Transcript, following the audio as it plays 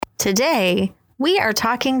Today, we are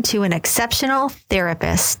talking to an exceptional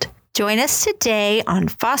therapist. Join us today on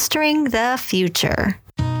Fostering the Future.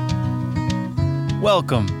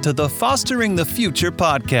 Welcome to the Fostering the Future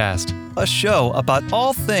podcast, a show about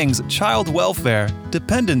all things child welfare,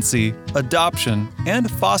 dependency, adoption,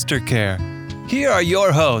 and foster care. Here are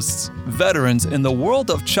your hosts, veterans in the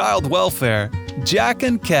world of child welfare, Jack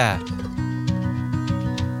and Kat.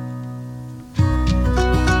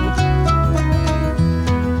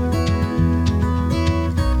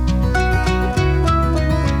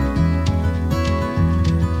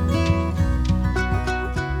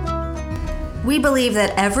 We believe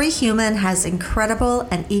that every human has incredible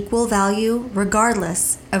and equal value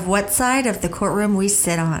regardless of what side of the courtroom we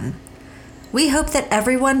sit on. We hope that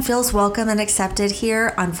everyone feels welcome and accepted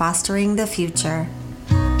here on Fostering the Future.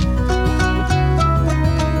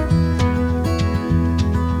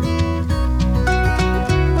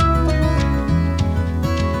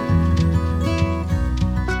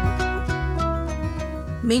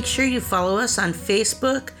 Make sure you follow us on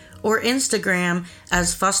Facebook or Instagram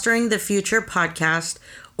as Fostering the Future Podcast,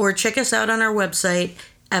 or check us out on our website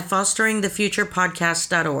at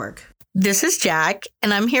fosteringthefuturepodcast.org. This is Jack,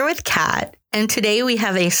 and I'm here with Kat, and today we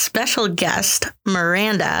have a special guest,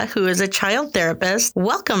 Miranda, who is a child therapist.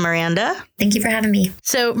 Welcome, Miranda. Thank you for having me.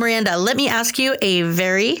 So, Miranda, let me ask you a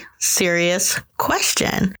very serious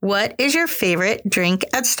question. What is your favorite drink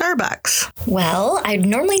at Starbucks? Well, I'd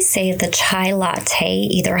normally say the chai latte,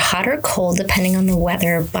 either hot or cold, depending on the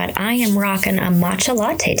weather, but I am rocking a matcha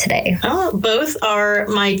latte today. Oh, both are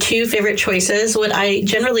my two favorite choices. What I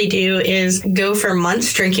generally do is go for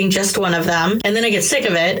months drinking just one of them, and then I get sick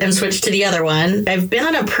of it and switch to the other one. I've been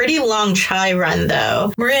on a pretty long chai run,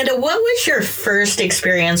 though. Miranda, what was your first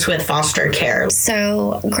experience with foster care?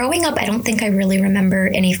 So, growing up, I don't think I really remember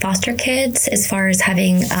any foster kids as far as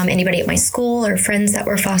having anybody at my school or friends that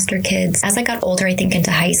were foster kids. As I got older, I think into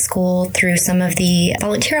high school, through some of the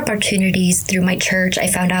volunteer opportunities through my church, I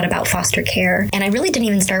found out about foster care. And I really didn't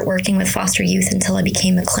even start working with foster youth until I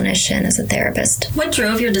became a clinician as a therapist. What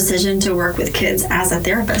drove your decision to work with kids as a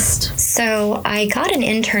therapist? So I got an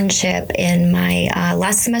internship in my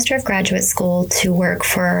last semester of graduate school to work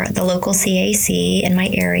for the local CAC in my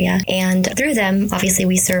area. And through them, obviously,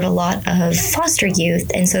 we serve a lot of foster youth.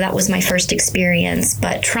 And so that was my first experience.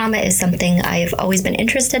 But trauma is something I've always been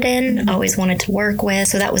interested in, always wanted to work with.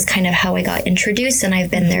 So that was kind of how I got introduced. And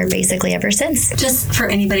I've been there basically ever since. Just for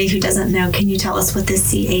anybody who doesn't know, can you tell us what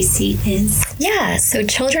this CAC is? Yeah, so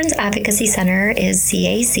Children's Advocacy Center is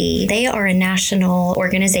CAC. They are a national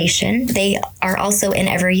organization. They are also in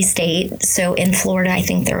every state. So in Florida, I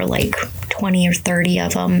think there are like 20 or 30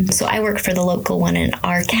 of them. So I work for the local one in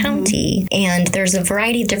our county. And there's a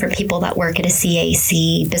variety of different people that work at a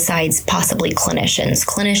CAC besides possibly clinicians.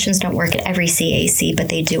 Clinicians don't work at every CAC, but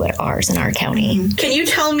they do at ours in our county. Can you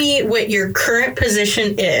tell me what your current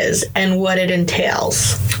position is and what it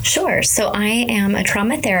entails? Sure. So I am a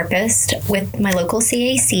trauma therapist with my local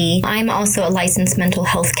CAC. I'm also a licensed mental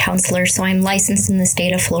health counselor, so I'm licensed in the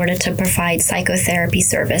state of Florida to provide psychotherapy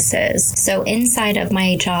services. So inside of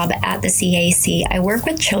my job at the CAC, I work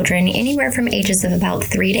with children anywhere from ages of about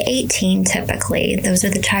 3 to 18 typically. Those are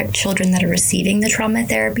the children that are receiving the trauma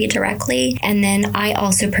therapy directly. And then I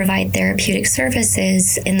also provide therapeutic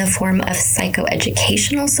services in the form of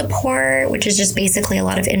psychoeducational support, which is just basically a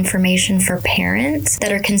lot of information for parents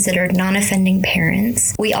that are considered non-offending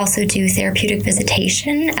parents. We also do therapeutic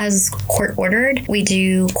visitation as court ordered. We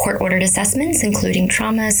do court ordered assessments, including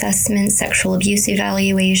trauma assessments, sexual abuse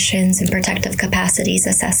evaluations, and protective capacities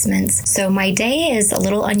assessments. So my day is a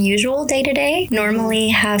little unusual day to day. Normally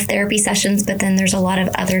have therapy sessions, but then there's a lot of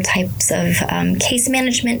other types of case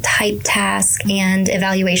management type tasks and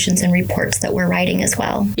evaluations and reports that we're writing as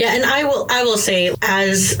well. Yeah, and I will say,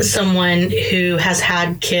 as someone who has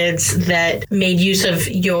had kids that made use of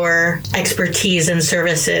your expertise and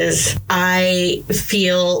services, I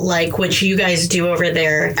feel like what you guys do over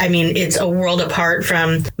there, I mean, it's a world apart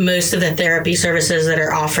from most of the therapy services that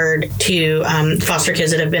are offered to foster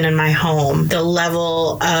kids that have been in my home. The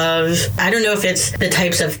level of, I don't know if it's the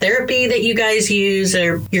types of therapy that you guys use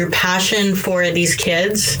or your passion for these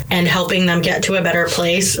kids and helping them get to a better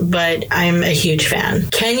place, but I'm a huge fan.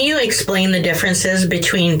 Can you explain the differences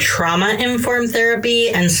between trauma-informed therapy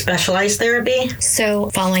and specialized therapy? So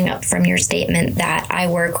following up from your statement that I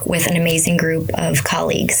work with an amazing amazing group of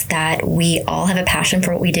colleagues that we all have a passion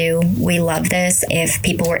for what we do. We love this. If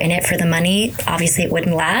people were in it for the money, obviously it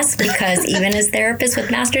wouldn't last, because even as therapists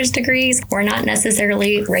with master's degrees, we're not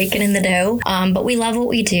necessarily raking in the dough. But we love what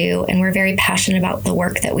we do, and we're very passionate about the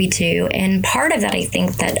work that we do. And part of that, I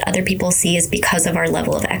think, that other people see is because of our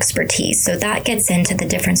level of expertise. So that gets into the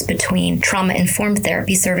difference between trauma-informed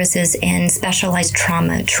therapy services and specialized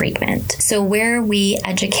trauma treatment. So where we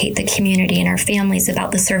educate the community and our families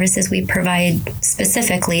about the services we provide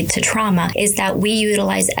specifically to trauma is that we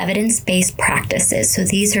utilize evidence-based practices. So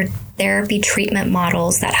these are therapy treatment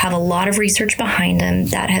models that have a lot of research behind them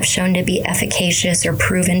that have shown to be efficacious or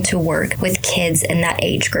proven to work with kids in that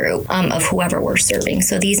age group of whoever we're serving.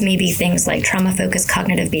 So these may be things like trauma-focused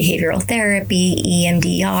cognitive behavioral therapy,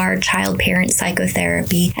 EMDR, child-parent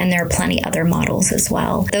psychotherapy, and there are plenty other models as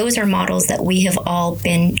well. Those are models that we have all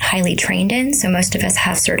been highly trained in. So most of us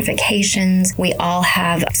have certifications. We all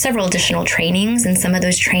have several additional trainings, and some of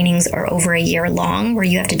those trainings are over a year long, where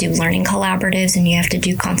you have to do learning collaboratives and you have to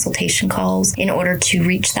do consultation calls in order to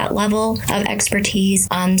reach that level of expertise.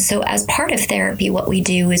 So as part of therapy, what we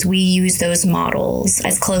do is we use those models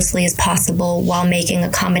as closely as possible while making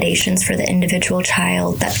accommodations for the individual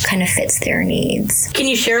child that kind of fits their needs. Can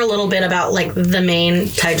you share a little bit about like the main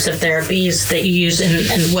types of therapies that you use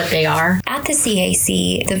and what they are? At the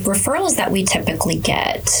CAC, the referrals that we typically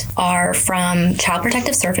get are from Child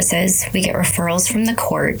Protective Services. We get referrals from the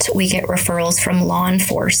court. We get referrals from law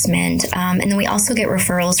enforcement. And then we also get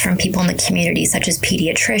referrals from people in the community, such as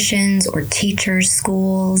pediatricians or teachers,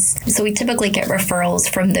 schools. So we typically get referrals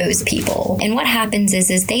from those people. And what happens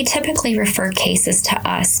is they typically refer cases to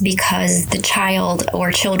us because the child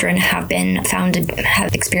or children have been found to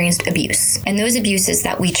have experienced abuse. And those abuses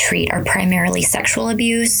that we treat are primarily sexual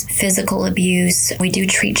abuse, physical abuse. We do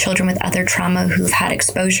treat children with other trauma who've had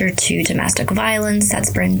exposure to domestic violence.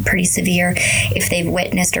 That's been pretty severe. If they've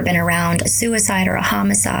witnessed or been around a suicide or a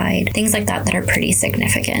homicide, things like that are pretty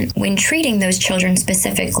significant. When treating those children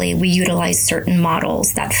specifically, we utilize certain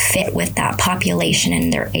models that fit with that population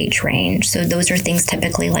and their age range. So those are things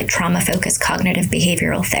typically like trauma-focused cognitive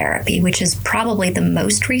behavioral therapy, which is probably the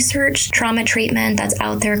most researched trauma treatment that's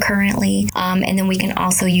out there currently. And then we can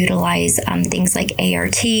also utilize things like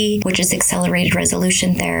ART, which is accelerated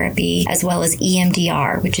resolution therapy, as well as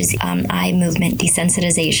EMDR, which is eye movement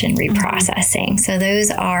desensitization reprocessing. So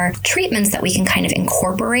those are treatments that we can kind of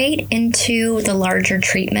incorporate into the larger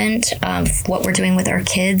treatment of what we're doing with our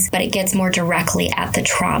kids, but it gets more directly at the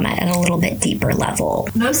trauma at a little bit deeper level.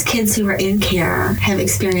 Most kids who are in care have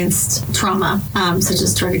experienced trauma, such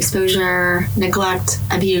as drug exposure, neglect,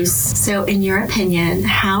 abuse. So in your opinion,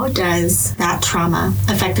 how does that trauma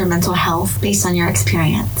affect their mental health based on your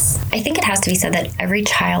experience? I think it has to be said that every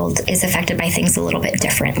child is affected by things a little bit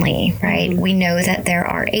differently, right? We know that there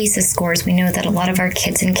are ACEs scores. We know that a lot of our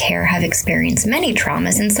kids in care have experienced many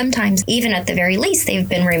traumas, and sometimes even at the very least, they've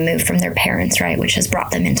been removed from their parents, right, which has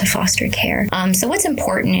brought them into foster care. So what's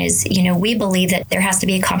important is, we believe that there has to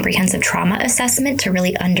be a comprehensive trauma assessment to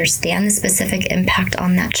really understand the specific impact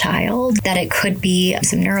on that child, that it could be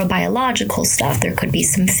some neurobiological stuff, there could be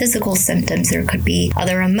some physical symptoms, there could be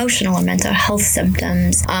other emotional or mental health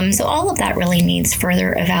symptoms. So all of that really needs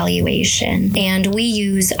further evaluation. And we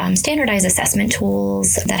use standardized assessment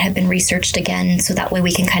tools that have been researched again, so that way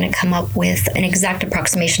we can kind of come up with an exact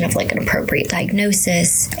approximation of like an appropriate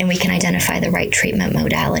diagnosis, and we can identify the right treatment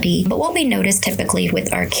modality. But what we notice typically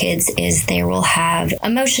with our kids is they will have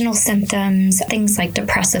emotional symptoms, things like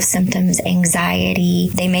depressive symptoms, anxiety.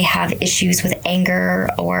 They may have issues with anger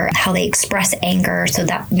or how they express anger. So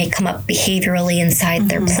that may come up behaviorally inside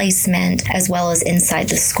their placement as well as inside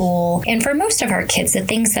the school. And for most of our kids, the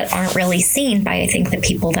things that aren't really seen by, I think, the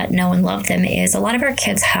people that know and love them is a lot of our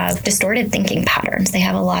kids have distorted thinking patterns. They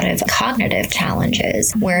have a lot of cognitive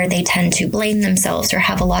challenges where they tend to blame themselves or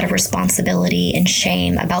have a lot of responsibility and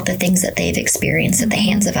shame about the things that they've experienced at the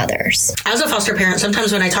hands of others. As a foster parent,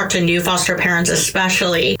 sometimes when I talk to new foster parents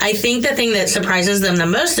especially, I think the thing that surprises them the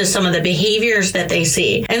most is some of the behaviors that they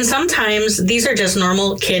see. And sometimes these are just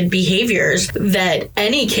normal kid behaviors that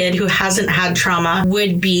any kid who hasn't had trauma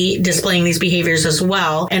would be displaying these behaviors as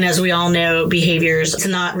well. And as we all know, behaviors, it's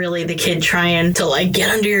not really the kid trying to like get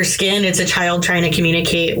under your skin. It's a child trying to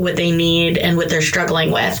communicate what they need and what they're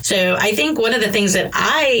struggling with. So I think one of the things that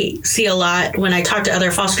I see a lot when I talk to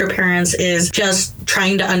other foster parents is just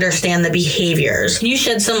trying to understand the behaviors. Can you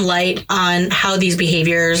shed some light on how these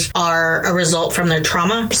behaviors are a result from their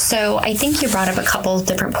trauma? So I think you brought up a couple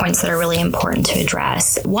different points that are really important to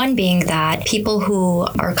address. One being that people who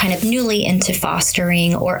are kind of newly into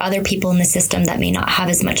fostering, or other people in the system that may not have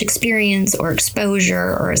as much experience or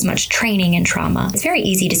exposure or as much training in trauma, it's very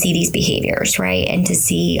easy to see these behaviors, right? And to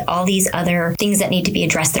see all these other things that need to be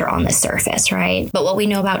addressed that are on the surface, right? But what we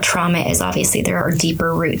know about trauma is obviously there are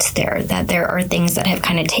deeper roots there, that there are things that have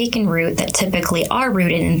kind of taken root that typically are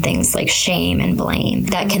rooted in things like shame and blame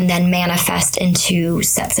that can then manifest into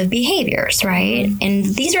sets of behaviors, right? And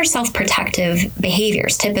these are self-protective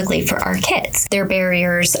behaviors typically for our kids. They're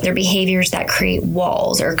barriers, they're behaviors that create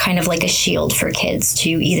walls or kind of like a shield for kids to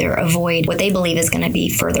either avoid what they believe is going to be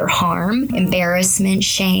further harm, embarrassment,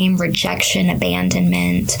 shame, rejection,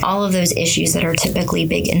 abandonment, all of those issues that are typically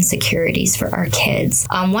big insecurities for our kids.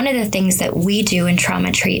 One of the things that we do in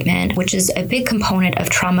trauma treatment, which is a big component of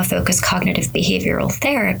trauma-focused cognitive behavioral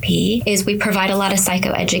therapy, is we provide a lot of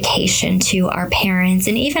psychoeducation to our parents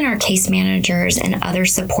and even our case managers and other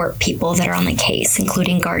support people that are on the case,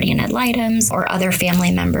 including guardian ad litems or other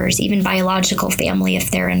family members, even biological family if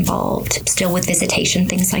they're involved, still with visitation,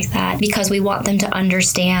 things like that, because we want them to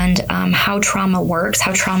understand how trauma works,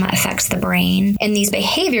 how trauma affects the brain, and these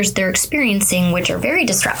behaviors they're experiencing, which are very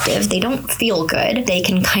disruptive. They don't feel good. They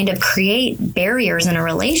can kind of create barriers in a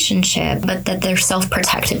relationship, but that they're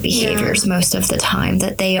self-protective behaviors most of the time,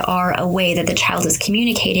 that they are a way that the child is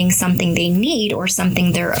communicating something they need or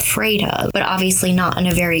something they're afraid of, but obviously not in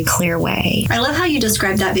a very clear way. I love how you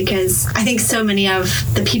describe that, because I think so many of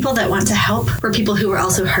the people that want to help were people who were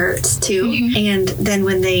also hurt too. And then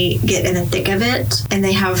when they get in the thick of it and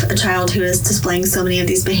they have a child who is displaying so many of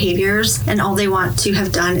these behaviors and all they want to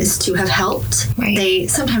have done is to have helped,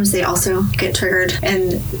 sometimes they also get triggered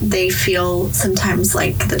and they feel sometimes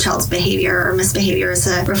like the child's behavior or misbehavior is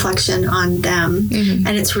a reflection on them. And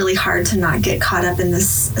it's really hard to not get caught up in this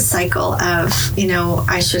cycle of,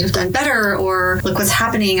 I should have done better, or look what's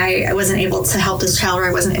happening. I wasn't able to help this child, or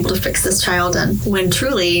I wasn't able to fix this child. And when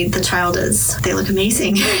truly the child they look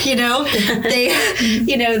amazing,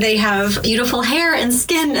 they have beautiful hair and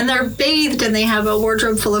skin and they're bathed and they have a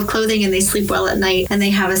wardrobe full of clothing and they sleep well at night and they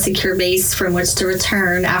have a secure base from which to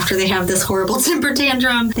return after they have this horrible temper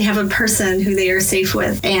tantrum. They have a person who they are safe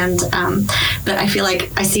with. And, but I feel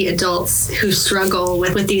like I see adults who struggle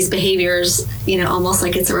with these behaviors, almost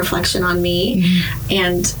like it's a reflection on me.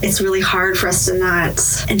 And it's really hard for us to not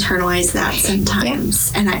internalize that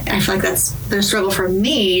sometimes. And I feel like that's been a struggle for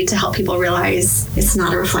me to help people realize it's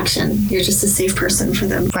not a reflection. You're just a safe person for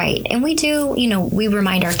them. Right. And we do, we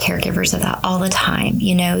remind our caregivers of that all the time.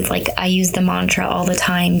 Like I use the mantra all the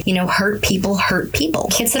time, hurt people hurt people.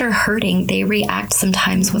 Kids that are hurting, they react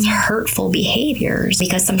sometimes with hurtful behaviors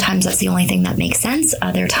because sometimes that's the only thing that makes sense.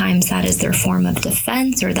 Other times that is their form of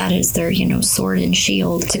defense, or that is their, sword and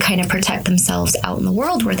shield to kind of protect themselves out in the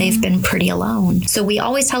world where they've been pretty alone. So we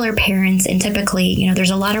always tell our parents, and typically,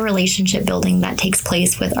 there's a lot of relationship building that takes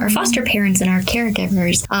place with our foster parents and our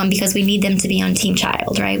caregivers because we need them to be on Team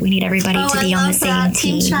Child, right? We need everybody to be on the same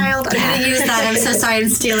team. Team Child. I'm going to use that. I'm so sorry I'm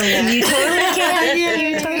stealing it. You totally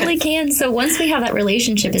can. You totally can. So once we have that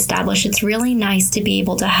relationship established, it's really nice to be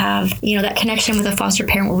able to have, that connection with a foster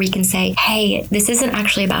parent where we can say, hey, this isn't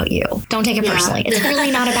actually about you. Don't take it personally. It's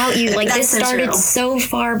really not about you. Like this started so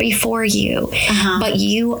far before you, but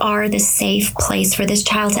you are the safe place for this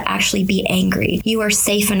child to actually be angry. You are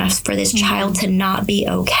safe enough for this child to not be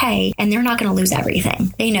okay, and they're not going to lose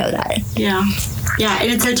everything. They know that. Yeah,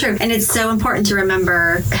 and it's so true. And it's so important to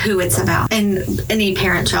remember who it's about in any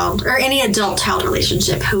parent-child or any adult-child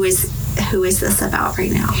relationship. Who is this about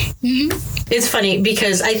right now? It's funny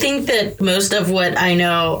because I think that most of what I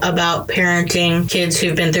know about parenting kids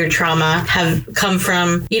who've been through trauma have come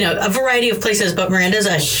from, a variety of places, but Miranda's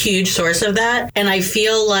a huge source of that. And I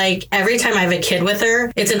feel like every time I have a kid with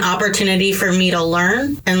her, it's an opportunity for me to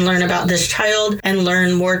learn about this child and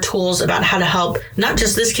learn more tools about how to help not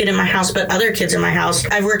just this kid in my house, but other kids in my house.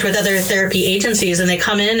 I've worked with other therapy agencies and they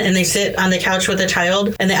come in and they sit on the couch with a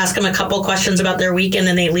child and they ask them a couple questions about their week and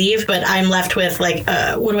then they leave. But I'm left with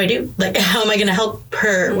what do I do? Like, how am I going to help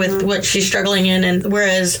her with what she's struggling in? And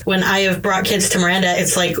whereas when I have brought kids to Miranda,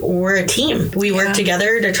 it's like we're a team. We work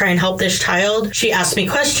together to try and help this child. She asks me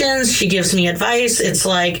questions. She gives me advice. It's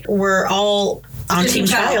like we're all on Team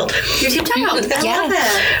Child. Your Team Child. I love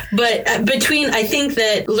it. But I think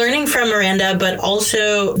that learning from Miranda, but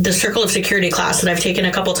also the Circle of Security class that I've taken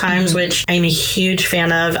a couple times, which I'm a huge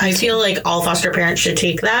fan of. I feel like all foster parents should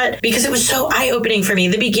take that because it was so eye-opening for me.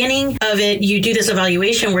 The beginning of it, you do this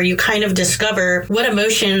evaluation where you kind of discover what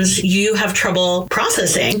emotions you have trouble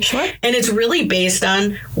processing. Sure. And it's really based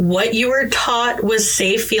on what you were taught was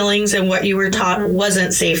safe feelings and what you were taught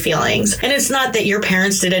wasn't safe feelings. And it's not that your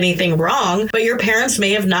parents did anything wrong, but your parents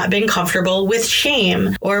may have not been comfortable with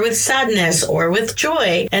shame or with sadness or with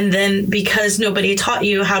joy. And then because nobody taught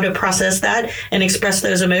you how to process that and express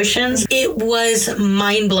those emotions, it was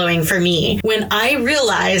mind-blowing for me when I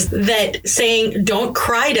realized that saying don't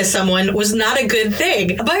cry to someone was not a good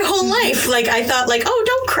thing. My whole life, like I thought like, oh,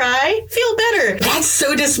 don't cry, feel better. That's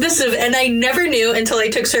so dismissive. And I never knew until I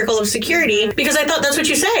took Circle of Security because I thought that's what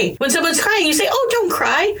you say. When someone's crying, you say, oh, don't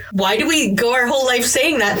cry. Why do we go our whole life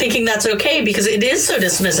saying that, thinking that's okay? Because it is so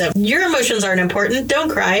dismissive. Your emotions aren't important. Don't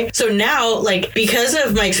cry. So now, like, because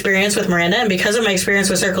of my experience with Miranda and because of my experience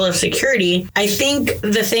with Circle of Security, I think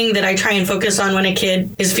the thing that I try and focus on when a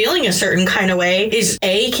kid is feeling a certain kind of way is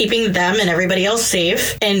A, keeping them and everybody else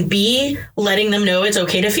safe, and B, letting them know it's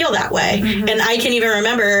okay to feel that way. Mm-hmm. And I can even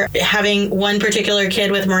remember having one particular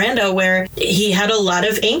kid with Miranda where he had a lot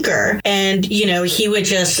of anger and, you know, he would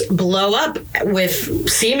just blow up with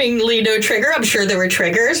seemingly no trigger. I'm sure there were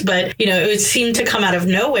triggers, but, you know, it seemed to come out of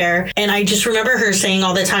nowhere. And I just remember her saying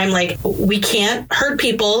all the time, like, we can't hurt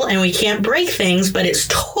people and we can't break things, but it's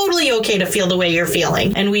totally okay to feel the way you're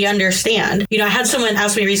feeling. And we understand. You know, I had someone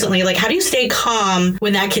ask me recently, like, how do you stay calm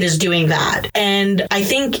when that kid is doing that? And I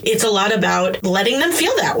think it's a lot about letting them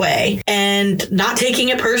feel that way and not taking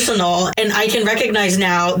it personal. And I can recognize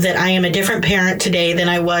now that I am a different parent today than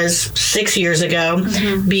I was 6 years ago,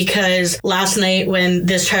 because last night when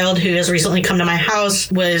this child who has recently come to my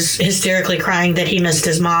house was hysterically crying that he missed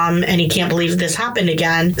his mom and he can't believe this happened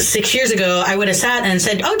again. 6 years ago, I would have sat and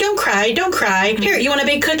said, oh, don't cry, don't cry. Here, you want to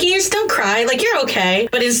bake cookies? Don't cry. Like, you're okay.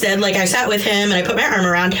 But instead, like, I sat with him and I put my arm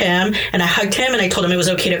around him and I hugged him and I told him it was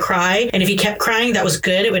okay to cry. And if he kept crying, that was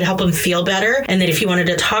good. It would help him feel better. And that if he wanted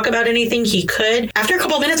to talk about anything, he could. After a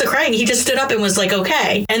couple of minutes of crying, he just stood up and was like,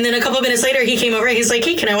 okay. And then a couple of minutes later, he came over and he's like,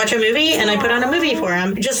 hey, can I watch a movie? And I put on a movie for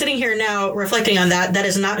him. Just sitting here now reflecting on that, that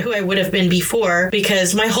is not who I would have been before,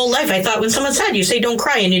 because my whole life I thought when someone's sad, you say don't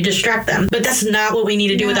cry and you distract them. But that's not what we need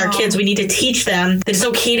to do with our kids. We need to teach them that it's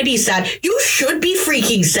okay to be sad. You should be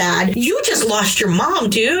freaking sad. You just lost your mom,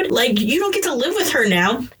 dude. Like, you don't get to live with her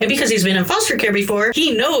now. And because he's been in foster care before,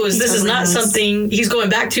 he knows this is not something he's going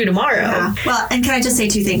back to tomorrow. Yeah. Well, and can I just say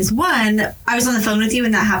two things? One, I was on the phone with you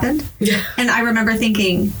when that happened. Yeah. And I remember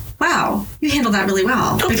thinking, wow, you handled that really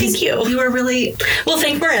well. Oh, thank you. You were really... Well,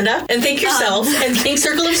 thank Miranda, and thank yourself, and thank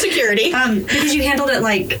Circle of Security. Because you handled it,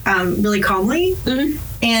 like, really calmly. Mm-hmm.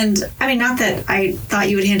 And, I mean, not that I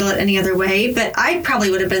thought you would handle it any other way, but I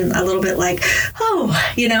probably would have been a little bit like, oh,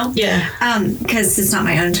 you know? Yeah. Because it's not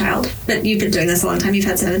my own child. But you've been doing this a long time. You've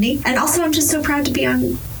had 70. And also, I'm just so proud to be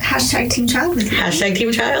on #Team Child with you.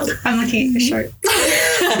 #Team Child. I'm looking at your shirt.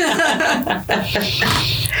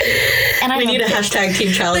 And we need a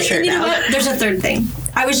 #Team Child shirt now. You know what? There's a third thing.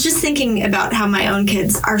 I was just thinking about how my own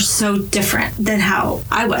kids are so different than how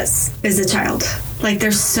I was as a child. Like,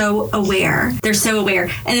 they're so aware. They're so aware.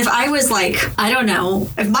 And if I was like, I don't know,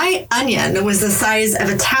 if my onion was the size of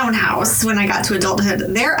a townhouse when I got to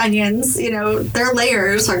adulthood, their onions, you know, their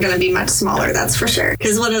layers are going to be much smaller, that's for sure.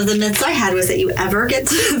 Because one of the myths I had was that you ever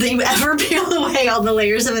peel away all the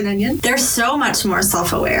layers of an onion. They're so much more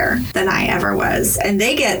self-aware than I ever was. And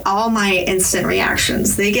they get all my instant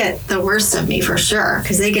reactions. They get the worst of me for sure.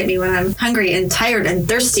 Because they get me when I'm hungry and tired and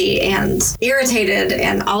thirsty and irritated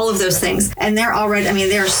and all of those things. And they're already, I mean,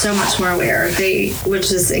 they're so much more aware,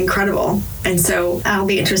 which is incredible. And so I'll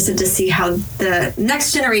be interested to see how the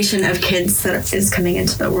next generation of kids that is coming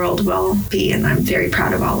into the world will be. And I'm very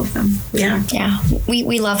proud of all of them. Yeah. Yeah.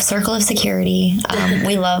 We love Circle of Security.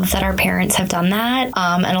 We love that our parents have done that.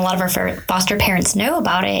 And a lot of our foster parents know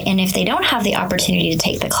about it. And if they don't have the opportunity to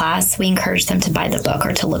take the class, we encourage them to buy the book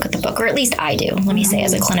or to look at the book, or at least I do. Let me say,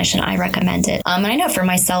 as a clinician, I recommend it. And I know for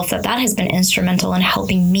myself that has been instrumental in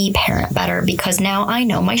helping me parent better, because now I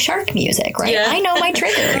know my shark music, right? Yeah. I know my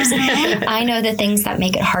triggers. I know the things that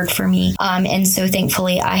make it hard for me. And so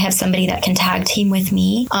thankfully I have somebody that can tag team with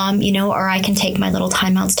me, or I can take my little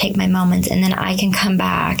timeouts, take my moments, and then I can come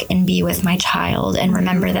back and be with my child and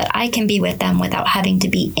remember that I can be with them without having to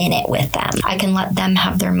be in it with them. I can let them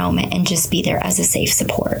have their moment and just be there as a safe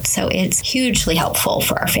support. So it's hugely helpful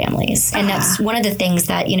for our families. And that's one of the things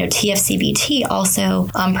that, TFCBT also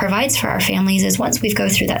provides for our families is once we go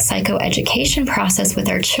through that psychoeducation process with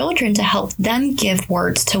our children to help them give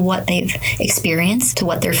words to what they've experienced, to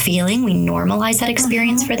what they're feeling. We normalize that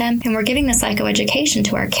experience for them. And we're giving the psychoeducation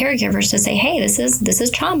to our caregivers to say, hey, this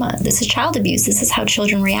is trauma. This is child abuse. This is how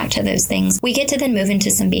children react to those things. We get to then move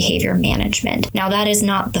into some behavior management. Now, that is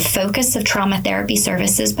not the focus of trauma therapy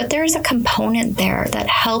services, but there is a component there that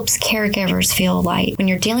helps caregivers feel light. When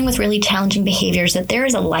you're dealing with really challenging behaviors, that there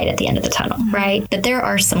is a light at the end of the tunnel, right? That there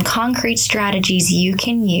are some concrete strategies you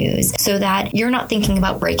can use so that you're not thinking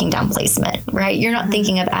about breaking down placement, right? You're not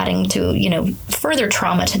thinking of adding to, further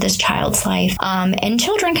trauma to this child's life. And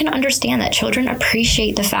children can understand that. Children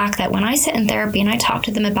appreciate the fact that when I sit in therapy and I talk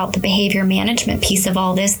to them about the behavior management piece of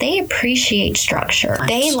all this, they appreciate structure.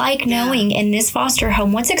 They like knowing in this foster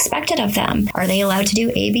home what's expected of them. Are they allowed to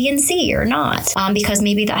do A, B, and C or not? Because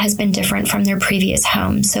maybe that has been different from their previous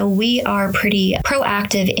home. So we are pretty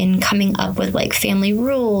proactive in coming up with like family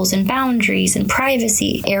rules and boundaries and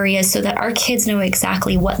privacy areas so that our kids know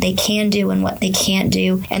exactly what they can do and what they can't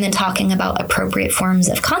do. And then talking about appropriate forms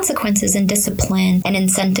of consequences and discipline and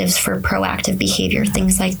incentives for proactive behavior,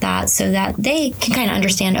 things like that, so that they can kind of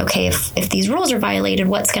understand, okay, if these rules are violated,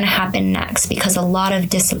 what's going to happen next? Because a lot of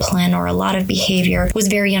discipline or a lot of behavior was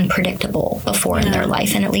very unpredictable before in their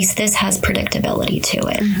life. And at least this has predictability to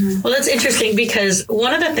it. Well, that's interesting because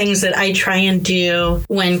one of the things that I try and do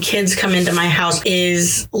when kids come into my house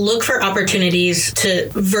is look for opportunities to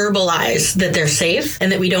verbalize that they're safe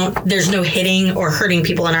and that there's no hitting or hurting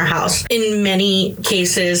people in our house. In many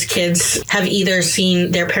cases, kids have either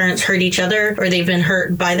seen their parents hurt each other or they've been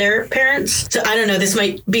hurt by their parents. So I don't know, this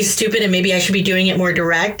might be stupid and maybe I should be doing it more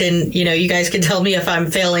direct. And, you guys can tell me if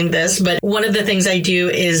I'm failing this. But one of the things I do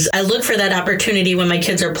is I look for that opportunity when my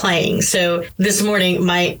kids are playing. So this morning,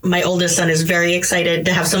 my oldest son is very excited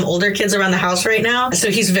to have some older kids around the house right now. So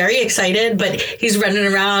he's very excited, but he's running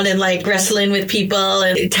around and like wrestling with people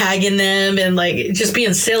and tagging them and like just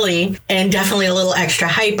being silly and definitely a little extra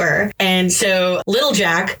hyper. And so little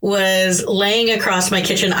Jack was laying across my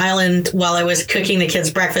kitchen island while I was cooking the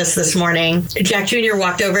kids breakfast this morning. Jack Jr.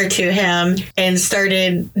 walked over to him and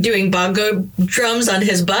started doing bongo drums on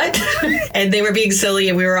his butt. And they were being silly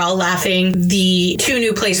and we were all laughing. The two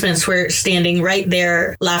new placements were standing right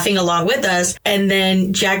there laughing along with us. And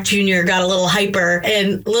then Jack Jr. got a little hyper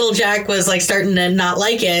and little Jack was like starting to not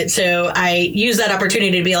like it. So I used that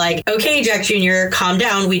opportunity to be like, okay, Jack Jr., calm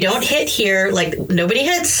down. We don't hit here. Like nobody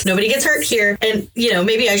hits, nobody gets hurt here. And,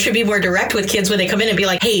 maybe I should be more direct with kids when they come in and be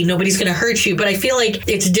like, hey, nobody's going to hurt you. But I feel like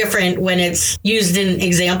it's different when it's used in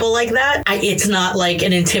example like that. It's not like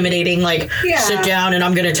an intimidating, sit down and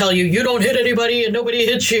I'm going to tell you, you don't hit anybody and nobody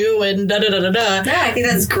hits you and da-da-da-da-da. No, I think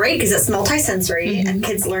that's great because it's multisensory and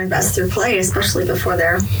kids learn best through play, especially before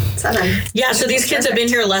they're 7. Yeah, so these kids have been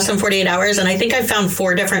here less than 48 hours and I think I found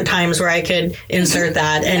 4 different times where I could insert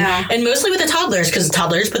that. And mostly with the toddlers because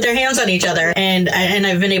toddlers put their hands on each other. And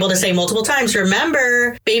I've been able to say multiple times,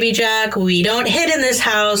 remember, baby Jack, we don't hit in this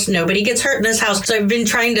house. Nobody gets hurt in this house. So I've been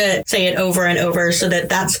trying to say it over and over so that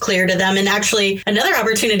that's clear to them. And actually, another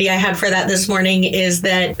opportunity I had for that this morning is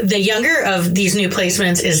that the younger of these new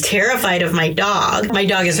placements is terrified of my dog. My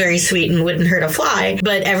dog is very sweet and wouldn't hurt a fly.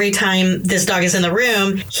 But every time this dog is in the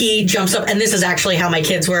room, he jumps up. And this is actually how my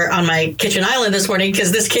kids were on my kitchen island this morning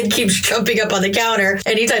because this kid keeps jumping up on the counter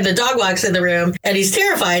anytime the dog walks in the room. And he's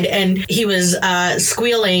terrified. And he was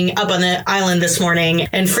squealing up on the island this morning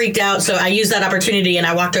and freaked out. So I used that opportunity and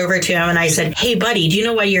I walked over to him and I said, hey, buddy, do you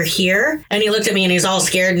know why you're here? And he looked at me and he's all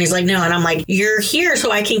scared and he's like, no. And I'm like, you're here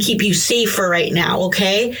so I can keep you safe for right now.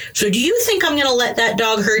 Okay. So do you think I'm going to let that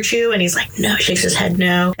dog hurt you? And he's like, no, shakes his head,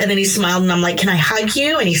 no. And then he smiled and I'm like, can I hug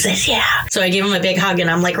you? And he says, yeah. So I gave him a big hug and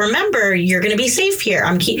I'm like, remember, you're going to be safe here.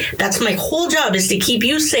 That's my whole job is to keep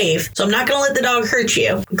you safe. So I'm not going to let the dog hurt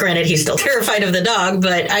you. Granted, he's still terrified of the dog,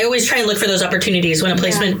 but I always try and look for those opportunities when a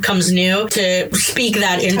placement comes new to speak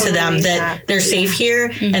that into them that they're safe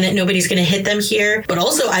here and that nobody's going to hit them here. But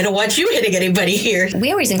also, I don't want you hitting anybody here.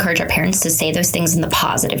 We always encourage our parents to say those things in the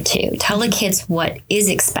positive too. Tell the kids what is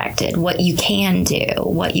expected, what you can do,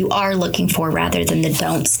 what you are looking for rather than the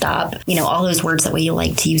don't stop, all those words that we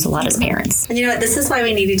like to use a lot as parents. And you know what? This is why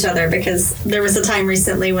we need each other because there was a time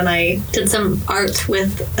recently when I did some art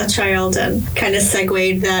with a child and kind of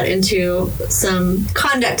segued that into some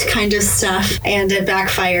conduct kind of stuff and it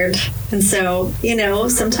backfired And so,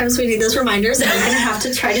 sometimes we need those reminders, and I'm going to have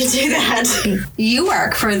to try to do that. You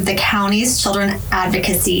work for the county's Children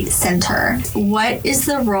Advocacy Center. What is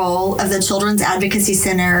the role of the Children's Advocacy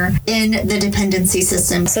Center in the dependency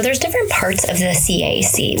system? So there's different parts of the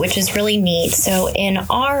CAC, which is really neat. So in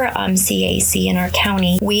our CAC in our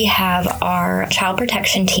county, we have our child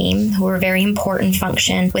protection team, who are a very important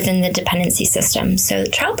function within the dependency system. So the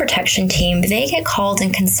child protection team, they get called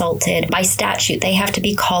and consulted by statute. They have to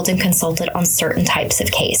be called and consulted on certain types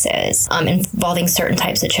of cases involving certain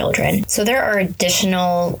types of children. So there are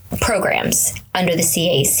additional programs under the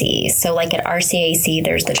CAC. So like at our CAC,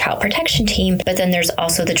 there's the child protection team, but then there's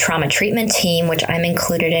also the trauma treatment team, which I'm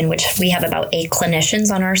included in, which we have about 8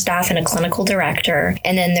 clinicians on our staff and a clinical director.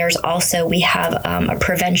 And then we have a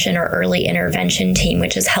prevention or early intervention team,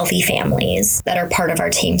 which is healthy families that are part of our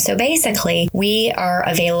team. So basically, we are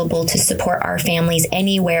available to support our families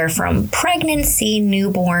anywhere from pregnancy,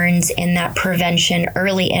 newborns, in that prevention,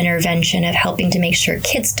 early intervention of helping to make sure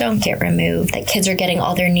kids don't get removed, that kids are getting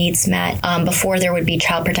all their needs met before there would be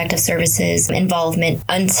Child Protective Services involvement,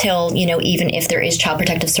 until, even if there is Child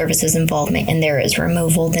Protective Services involvement and there is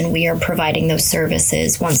removal, then we are providing those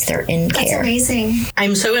services once they're in care. That's amazing.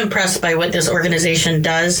 I'm so impressed by what this organization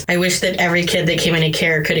does. I wish that every kid that came into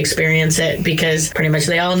care could experience it, because pretty much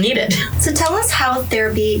they all need it. So tell us how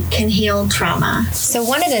therapy can heal trauma. So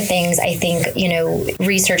one of the things I think,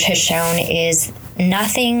 research has shown is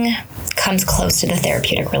nothing comes close to the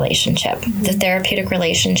therapeutic relationship. The therapeutic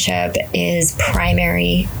relationship is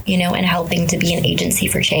primary, in helping to be an agency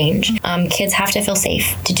for change. Kids have to feel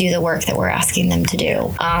safe to do the work that we're asking them to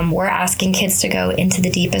do. We're asking kids to go into the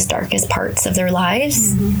deepest, darkest parts of their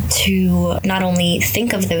lives, to not only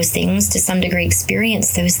think of those things, to some degree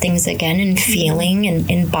experience those things again in feeling and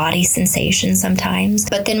in body sensation sometimes.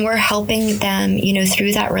 But then we're helping them,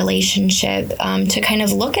 through that relationship to kind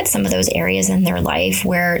of look at some of those areas in their life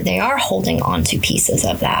where they are holding on to pieces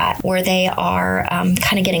of that, where they are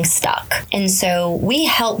kind of getting stuck. And so we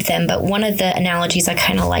help them. But one of the analogies I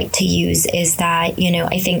kind of like to use is that,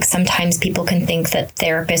 I think sometimes people can think that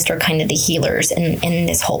therapists are kind of the healers in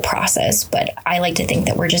this whole process. But I like to think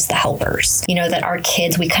that we're just the helpers, that our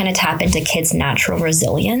kids, we kind of tap into kids' natural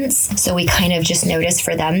resilience. So we kind of just notice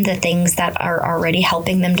for them the things that are already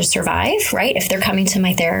helping them to survive, right? If they're coming to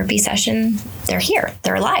my therapy session, they're here,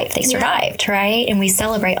 they're alive, they survived, right? And we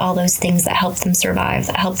celebrate all those things that help them survive,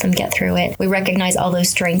 that help them get through it. We recognize all those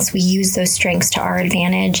strengths. We use those strengths to our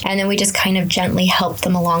advantage. And then we just kind of gently help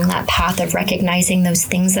them along that path of recognizing those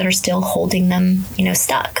things that are still holding them,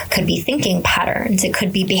 stuck. Could be thinking patterns. It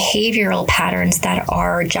could be behavioral patterns that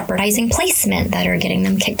are jeopardizing placement, that are getting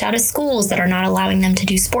them kicked out of schools, that are not allowing them to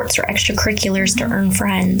do sports or extracurriculars to earn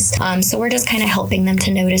friends. So we're just kind of helping them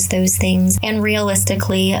to notice those things. And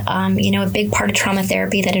realistically, a big part of trauma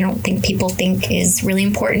therapy that I don't think people think is really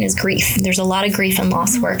important is grief. There's a lot of grief and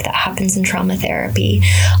loss work that happens in trauma therapy,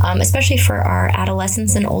 especially for our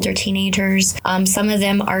adolescents and older teenagers. Some of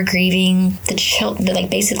them are grieving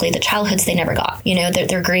basically the childhoods they never got.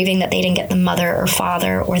 They're grieving that they didn't get the mother or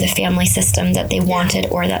father or the family system that they wanted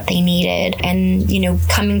or that they needed. And,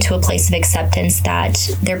 coming to a place of acceptance that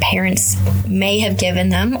their parents may have given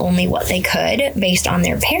them only what they could based on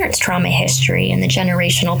their parents' trauma history and the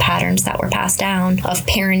generational patterns that were passed down of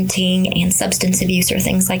parenting and substance abuse or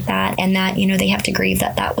things like that. And that, they have to grieve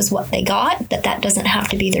that was what they got, that doesn't have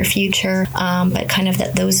to be their future, but kind of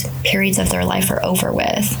that those periods of their life are over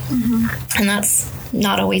with. And that's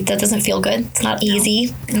not always, that doesn't feel good. It's not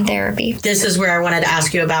easy in therapy. This is where I wanted to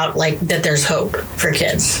ask you about, that there's hope for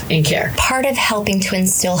kids in care. Part of helping to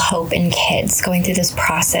instill hope in kids going through this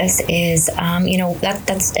process is,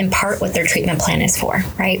 that's in part what their treatment plan is for,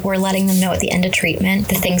 right? We're letting them know at the end of treatment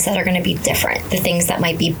the things that are going to be different, the things that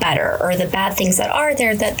might be better, or the bad things that are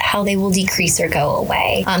there, that how they will decrease or go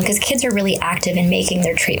away. Because kids are really active in making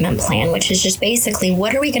their treatment plan, which is just basically,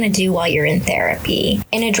 what are we going to do while you're in therapy?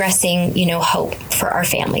 And addressing, hope for our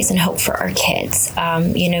families and hope for our kids.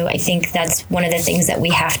 I think that's one of the things that we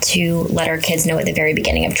have to let our kids know at the very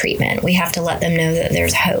beginning of treatment. We have to let them know that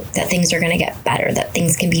there's hope, that things are going to get better, that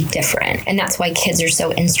things can be different. And that's why kids are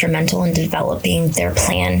so instrumental in developing their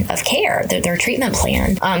plan of care, their treatment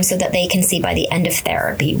plan, so that they can see by the end of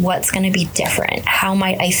therapy what's going to be different. How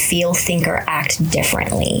might I feel, think, or act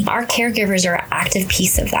differently? Our caregivers are an active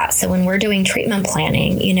piece of that. So when we're doing treatment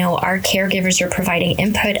planning, our caregivers are providing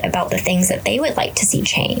input about the things that they would like like to see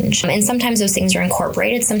change. And sometimes those things are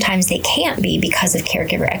incorporated. Sometimes they can't be because of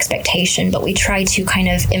caregiver expectation, but we try to kind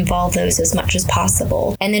of involve those as much as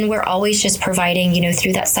possible. And then we're always just providing,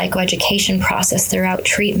 through that psychoeducation process, throughout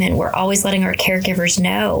treatment, we're always letting our caregivers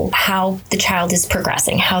know how the child is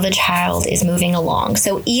progressing, how the child is moving along.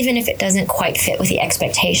 So even if it doesn't quite fit with the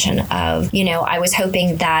expectation of, I was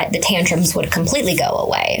hoping that the tantrums would completely go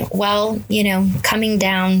away. Well, coming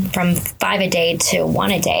down from 5 a day to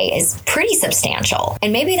 1 a day is pretty substantial.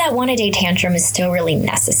 And maybe that 1 a day tantrum is still really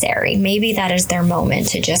necessary. Maybe that is their moment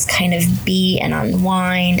to just kind of be and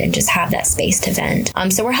unwind and just have that space to vent.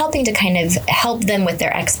 So we're helping to kind of help them with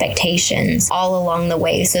their expectations all along the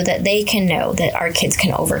way so that they can know that our kids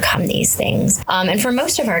can overcome these things. And for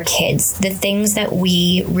most of our kids, the things that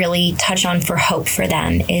we really touch on for hope for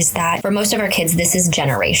them is that for most of our kids, this is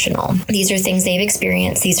generational. These are things they've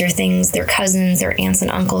experienced. These are things their cousins, their aunts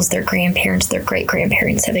and uncles, their grandparents, their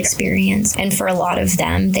great-grandparents have experienced. And for a lot of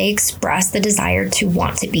them, they express the desire to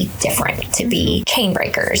want to be different, to be chain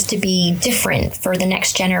breakers, to be different for the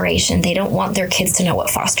next generation. They don't want their kids to know what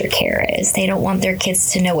foster care is. They don't want their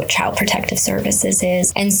kids to know what child protective services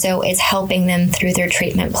is. And so it's helping them through their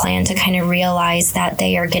treatment plan to kind of realize that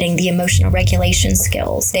they are getting the emotional regulation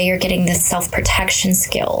skills. They are getting the self-protection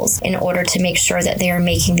skills in order to make sure that they are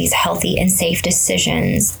making these healthy and safe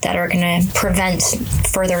decisions that are going to prevent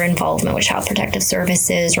further involvement with child protective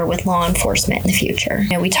services or with law enforcement in the future.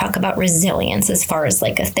 We talk about resilience as far as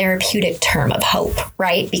like a therapeutic term of hope,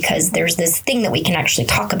 right? Because there's this thing that we can actually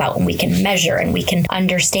talk about and we can measure and we can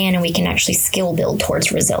understand and we can actually skill build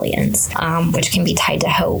towards resilience, which can be tied to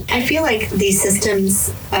hope. I feel like these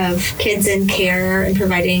systems of kids in care and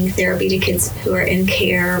providing therapy to kids who are in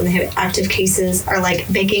care and they have active cases are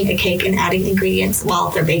like baking a cake and adding ingredients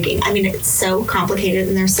while they're baking. I mean, it's so complicated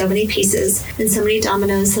and there's so many pieces and so many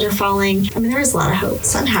dominoes that are falling. I mean, there is a lot of hope.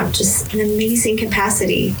 Some have just an amazing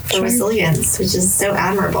capacity for resilience, which is so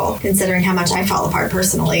admirable considering how much I fall apart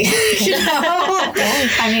personally.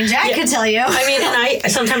 I mean, Jack could tell you. I mean,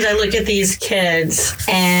 and sometimes I look at these kids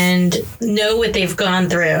and know what they've gone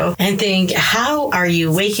through and think, how are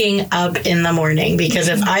you waking up in the morning? Because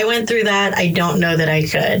if I went through that, I don't know that I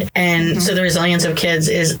could. And so the resilience of kids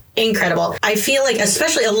is incredible. I feel like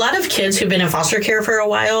especially a lot of kids who've been in foster care for a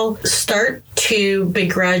while start to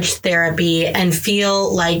begrudge therapy and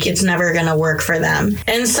feel like it's never going to work for them.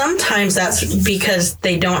 And sometimes that's because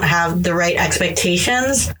they don't have the right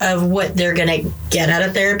expectations of what they're going to get out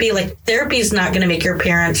of therapy. Like therapy is not going to make your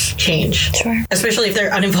parents change, especially if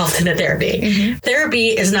they're uninvolved in a therapy. Therapy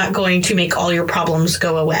is not going to make all your problems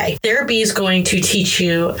go away. Therapy is going to teach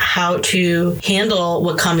you how to handle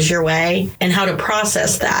what comes your way and how to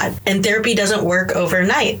process that. And therapy doesn't work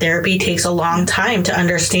overnight. Therapy takes a long time to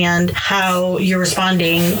understand how you're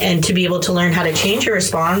responding and to be able to learn how to change your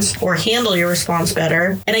response or handle your response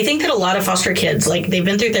better. And I think that a lot of foster kids, like they've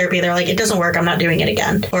been through therapy, they're like, it doesn't work, I'm not doing it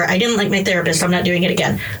again. Or I didn't like my therapist, I'm not doing it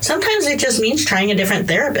again. Sometimes it just means trying a different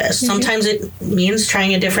therapist. Sometimes it means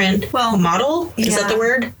trying a different model. Is that the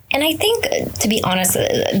word? And I think, to be honest,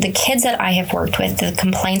 the kids that I have worked with, the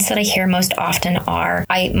complaints that I hear most often are,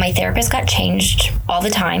 my therapist got changed all the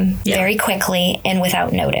time, very quickly and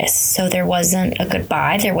without notice. So there wasn't a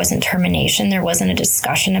goodbye, there wasn't termination, there wasn't a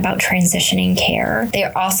discussion about transitioning care.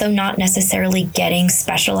 They're also not necessarily getting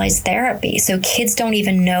specialized therapy. So kids don't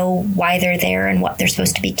even know why they're there and what they're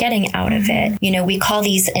supposed to be getting out of it. We call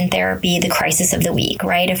these in therapy the crisis of the week,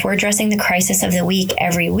 right? If we're addressing the crisis of the week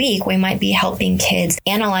every week, we might be helping kids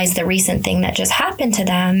analyze the recent thing that just happened to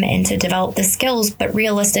them and to develop the skills, but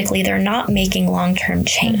realistically, they're not making long-term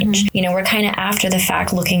change. We're kind of after the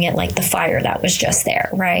fact looking at like the fire that was just there,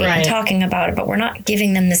 right? And talking about it, but we're not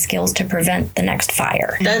giving them the skills to prevent the next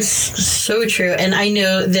fire. That's so true. And I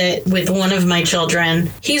know that with one of my children,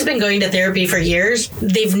 he's been going to therapy for years.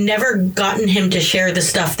 They've never gotten him to share the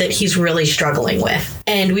stuff that he's really struggling with.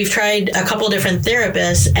 And we've tried a couple different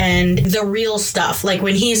therapists and the real stuff, like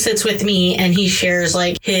when he sits with me and he shares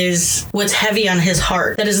like what's heavy on his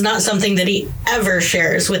heart, that is not something that he ever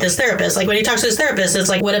shares with his therapist. Like when he talks to his therapist, it's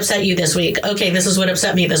like, what upset you this week? Okay, this is what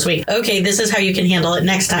upset me this week. Okay, this is how you can handle it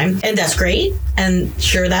next time. And that's great. And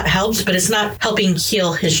sure, that helps, but it's not helping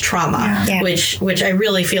heal his trauma, which I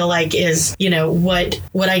really feel like is,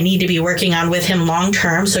 what I need to be working on with him long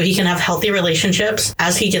term so he can have healthy relationships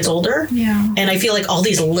as he gets older. Yeah. And I feel like all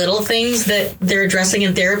these little things that they're addressing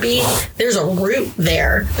in therapy, there's a root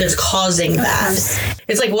there that's causing that.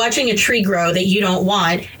 It's like watching a tree grow that you don't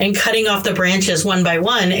want and cutting off the branches one by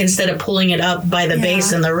one instead of pulling it up by the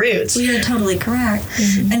base and the roots. Well, you're totally correct.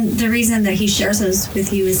 And the reason that he shares those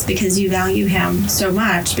with you is because you value him so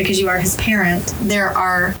much, because you are his parent. There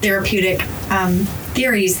are therapeutic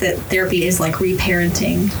theories that therapy is like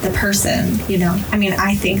reparenting the person, you know. I mean,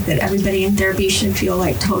 I think that everybody in therapy should feel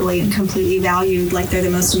like totally and completely valued, like they're the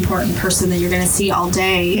most important person that you're going to see all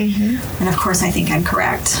day. And of course, I think I'm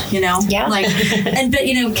correct, you know? Yeah. Like, but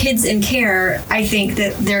you know, kids in care, I think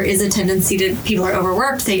that there is a tendency to, people are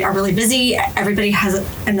overworked, they are really busy, everybody has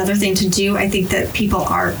another thing to do. I think that people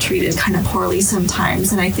are treated kind of poorly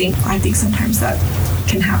sometimes, and I think sometimes that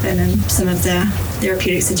can happen in some of the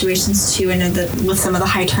therapeutic situations too. I know that with some of the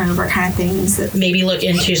high turnover kind of things, that maybe look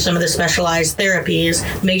into some of the specialized therapies,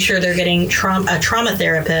 make sure they're getting a trauma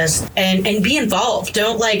therapist, and be involved.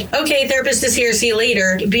 Don't like, okay, therapist is here, see you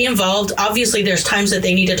later. Be involved. Obviously, there's times that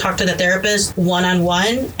they need to talk to the therapist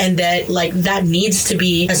one-on-one, and that needs to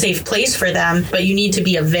be a safe place for them, but you need to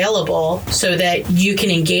be available so that you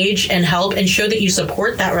can engage and help and show that you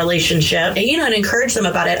support that relationship, and, you know, and encourage them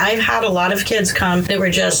about it. I've had a lot of kids come that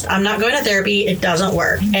were just, I'm not going to therapy, it doesn't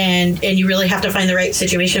work. And you really have to find the right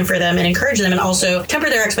situation for them and encourage them, and also temper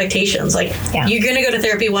their expectations. Like, you're going to go to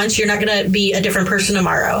therapy once, you're not going to be a different person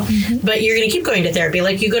tomorrow, but you're going to keep going to therapy.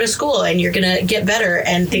 Like, you go to school and you're going to get better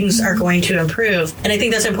and things are going to improve. And I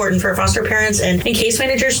think that's important for foster parents and case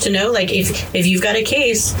managers to know, like, if you've got a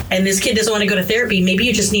case and this kid doesn't want to go to therapy, maybe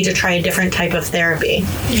you just need to try a different type of therapy.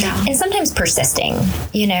 Yeah. And sometimes persisting,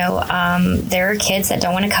 you know, there are kids that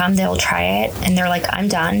don't want to come, they'll try it and they're like, I'm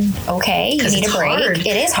done. Okay, you need a break. Hard. It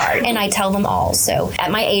is hard. And I tell them all. So at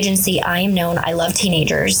my agency, I am known, I love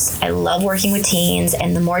teenagers. I love working with teens,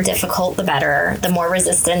 and the more difficult, the better. The more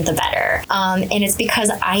resistant, the better. And it's because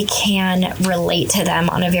I can relate to them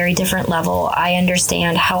on a very different level. I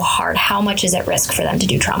understand how much is at risk for them to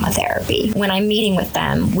do trauma therapy. When I'm meeting with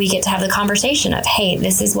them, we get to have the conversation of, hey,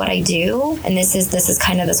 this is what I do, and this is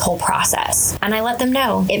kind of this whole process. And I let them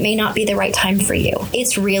know it may not be the right time for you.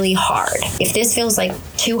 It's really hard. If this feels like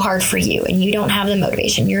too hard for you and you don't have the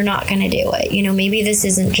motivation, you're not going to do it. You know, maybe this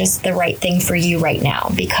isn't just the right thing for you right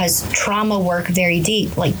now, because trauma work, very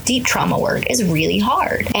deep, like deep trauma work, is really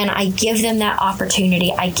hard. And I give them that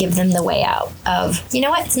opportunity. I give them the way out of, you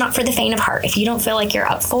know what? It's not for the faint of heart. If you don't feel like you're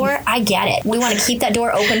up for it, I get it. We want to keep that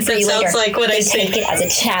door open for you later. Sounds like what I say. Take it as a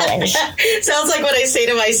challenge. Sounds like what I say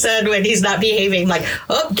to my son when he's not behaving. Like,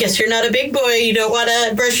 oh, guess you're not a big boy. You don't want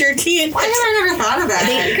to brush your teeth. why have I never thought of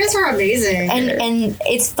that? You guys are amazing. And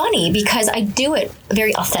it's funny because I do it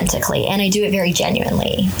very authentically and I do it very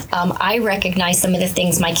genuinely. I recognize some of the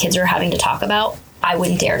things my kids are having to talk about, I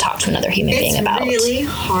wouldn't dare talk to another human being about. It's really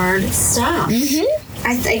hard stuff.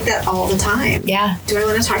 I think that all the time. Yeah. Do I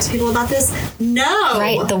want to talk to people about this? No.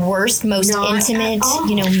 Right. The worst, most intimate,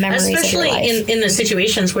 memories Especially of your life. in the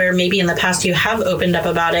situations where maybe in the past you have opened up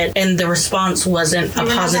about it and the response wasn't a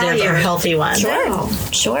positive or healthy one.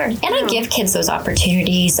 Sure. And I give kids those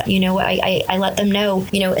opportunities. I let them know,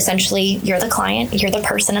 essentially you're the client, you're the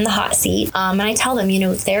person in the hot seat. And I tell them,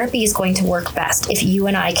 therapy is going to work best if you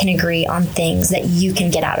and I can agree on things that you can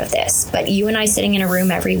get out of this. But you and I sitting in a room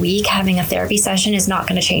every week having a therapy session is not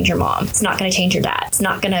going to change your mom. It's not going to change your dad. It's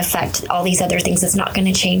not going to affect all these other things. It's not going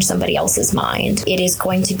to change somebody else's mind. It is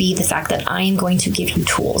going to be the fact that I am going to give you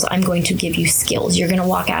tools. I'm going to give you skills. You're going to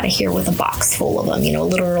walk out of here with a box full of them,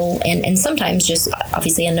 literal and sometimes just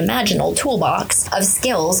obviously an imaginal toolbox of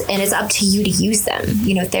skills, and it's up to you to use them.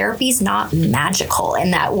 Therapy's not magical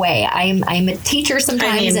in that way. I'm a teacher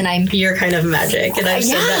sometimes, you're kind of magic, and I've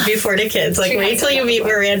said that before to kids. Like, wait till you meet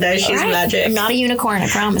Miranda. She's magic. I'm not a unicorn. I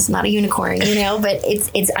promise. Not a unicorn. But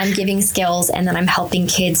it's I'm giving skills, and then I'm helping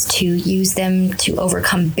kids to use them to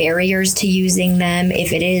overcome barriers to using them,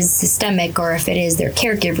 if it is systemic or if it is their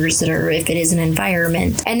caregivers or if it is an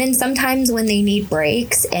environment. And then sometimes when they need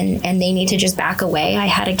breaks and they need to just back away. I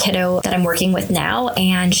had a kiddo that I'm working with now,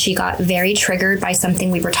 and she got very triggered by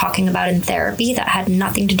something we were talking about in therapy that had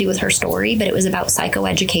nothing to do with her story, but it was about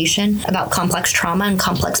psychoeducation, about complex trauma and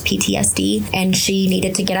complex PTSD. And she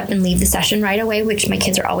needed to get up and leave the session right away, which my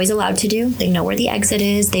kids are always allowed to do. They know where the exit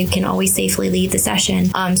is. They can always safely leave the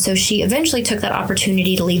session. So she eventually took that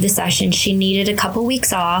opportunity to leave the session. She needed a couple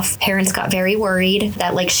weeks off. Parents got very worried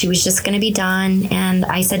that she was just going to be done. And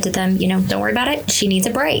I said to them, don't worry about it. She needs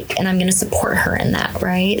a break, and I'm going to support her in that,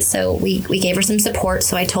 right? So we gave her some support.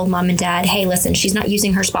 So I told mom and dad, hey, listen, she's not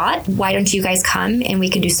using her spot. Why don't you guys come and we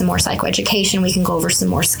can do some more psychoeducation. We can go over some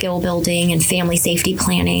more skill building and family safety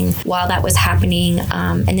planning while that was happening.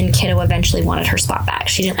 And then kiddo eventually wanted her spot back.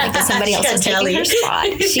 She didn't like that somebody else was taking her her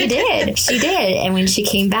spot. She did. And when she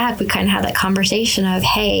came back, we kind of had that conversation of,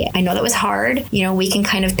 hey, I know that was hard. We can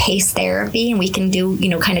kind of pace therapy and we can do,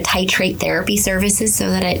 kind of titrate therapy services so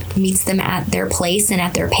that it meets them at their place and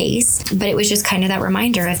at their pace. But it was just kind of that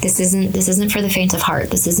reminder of this isn't for the faint of heart.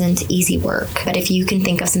 This isn't easy work. But if you can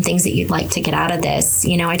think of some things that you'd like to get out of this,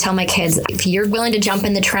 I tell my kids, if you're willing to jump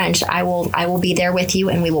in the trench, I will be there with you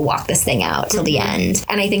and we will walk this thing out till the end.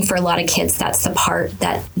 And I think for a lot of kids, that's the part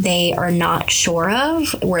that they are not sure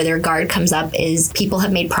of, where their guard comes up, is people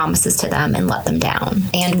have made promises to them and let them down.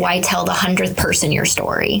 And why tell the 100th person your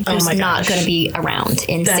story? Who's not going to be around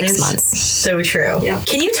in 6 months. So true. Yeah.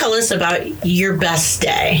 Can you tell us about your best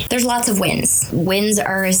day? There's lots of wins. Wins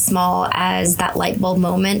are as small as that light bulb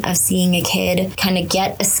moment of seeing a kid kind of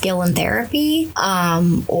get a skill in therapy,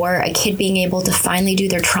 or a kid being able to finally do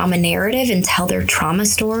their trauma narrative and tell their trauma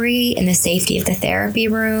story in the safety of the therapy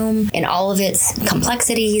room and all of its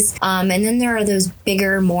complexities. And then there are those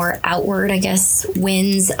bigger, more outward, I guess,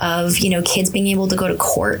 wins of, kids being able to go to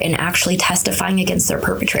court and actually testifying against their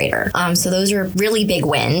perpetrator. So those are really big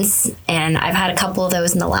wins. And I've had a couple of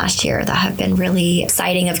those in the last year that have been really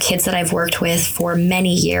exciting, of kids that I've worked with for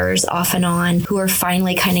many years off and on, who are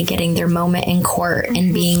finally kind of getting their moment in court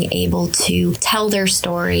and being able to tell their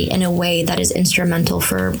story in a way that is instrumental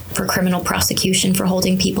for criminal prosecution, for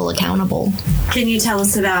holding people accountable. Can you tell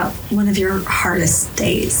us about one of your hardest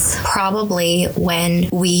days? Probably when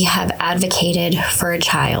we have advocated for a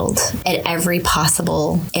child at every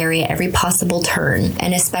possible area, every possible turn,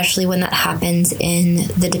 and especially when that happens in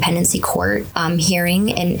the dependency court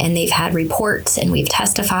hearing, and they've had reports and we've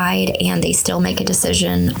testified, and they still make a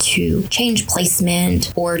decision to change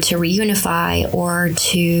placement or to reunify or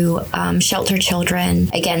to shelter children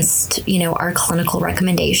against, our clinical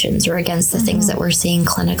recommendations or against the things that we're seeing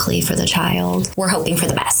clinically for the child. We're hoping for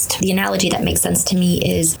the best. The analogy that makes sense to me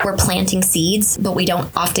is we're planting seeds, but we don't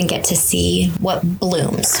often get to see what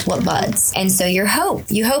blooms, what buds. And so you hope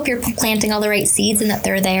you're planting all the right seeds and that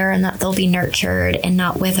they're there and that they'll be nurtured and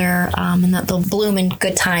not wither, and that they'll bloom in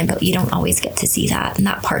good time, but you don't always get to see that. And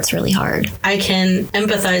that part's really hard. I can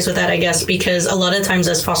empathize with that, I guess, because a lot of times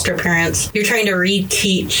as foster parents, you're trying to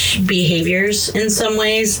reteach behaviors in some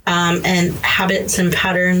ways, and habits and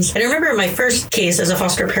patterns. And I remember my first case as a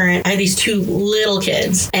foster parent, I had these two little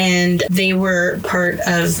kids, and they were part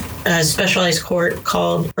of a specialized court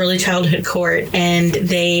called Early Childhood Court, and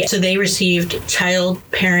they received child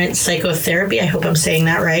parent psychotherapy. I hope I'm saying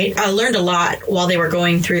that right. I learned a lot while they were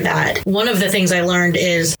going through that. One of the things I learned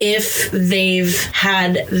is if they've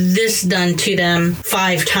had this done to them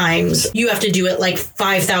 5 times, you have to do it like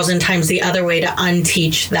 5,000 times the other way to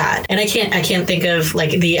unteach that. And I can't think of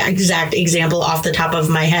like the exact example off the top of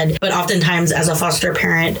my head, but oftentimes as a foster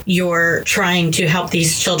parent, you're trying to help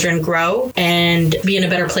these children grow and be in a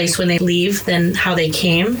better place when they leave than how they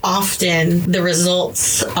came. Often the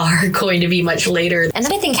results are going to be much later. And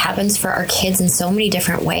that I think happens for our kids in so many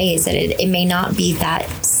different ways that it may not be that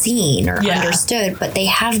seen or understood, but they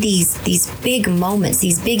have these big moments,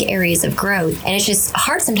 these big areas of growth. And it's just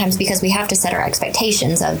hard sometimes because we have to set our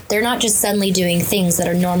expectations of they're not just suddenly doing things that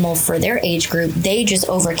are normal for their age group. They just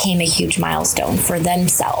overcame a huge milestone for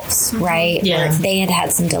themselves, right? Yeah. Or if they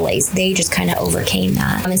had some delays, they just kind of overcame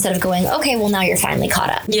that. Instead of going, okay, well, now you're finally caught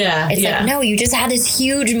up. Yeah. It's like, no, you just had this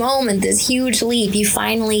huge moment, this huge leap. You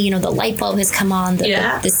finally, the light bulb has come on.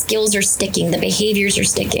 The skills are sticking. The behaviors are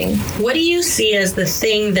sticking. What do you see as the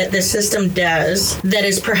thing that the system does that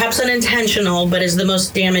is perhaps unintentional, but is the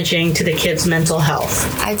most damaging to the kid's mental health?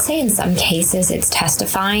 I'd say in some cases it's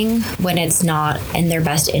testifying when it's not in their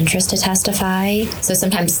best interest to testify. So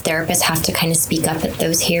sometimes therapists have to kind of speak up at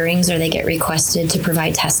those hearings, or they get requested to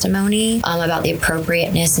provide testimony about the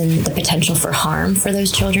appropriateness and the potential for harm for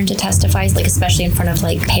those children to testify, like especially in front of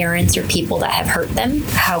like parents or people that have hurt them,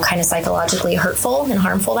 how kind of psychologically hurtful and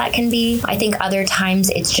harmful that can be. I think other times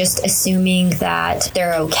it's just assuming that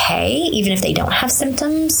they're okay, even if they don't have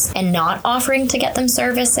symptoms, and not offering to get them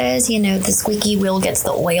services. The squeaky wheel gets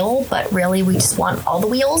the oil, but really we just want all the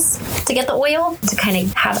wheels to get the oil to kind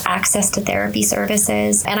of have access to therapy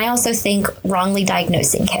services. And I also think wrongly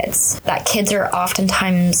diagnosing kids, that kids are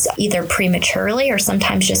oftentimes either prematurely or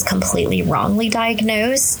sometimes just completely wrongly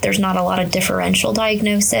diagnosed. There's not a lot of differential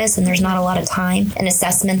diagnosis, and there's not a lot of time and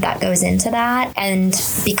assessment that goes into that. And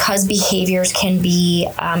because behaviors can be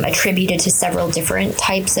attributed to several different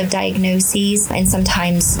types of diagnoses, and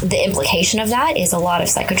sometimes the implication of that is a lot of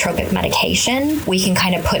psychotropic medication, we can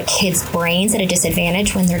kind of put kids' brains at a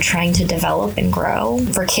disadvantage when they're trying to develop and grow.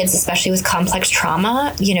 For kids, especially with complex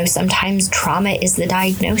trauma, sometimes trauma is the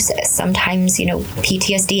diagnosis. Sometimes,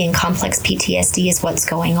 PTSD and complex PTSD is what's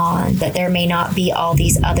going on, that there may not be all these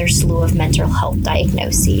these other slew of mental health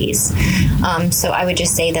diagnoses. So I would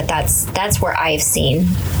just say that that's where I've seen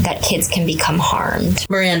that kids can become harmed.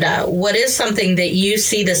 Miranda, what is something that you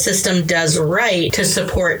see the system does right to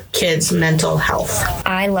support kids' mental health?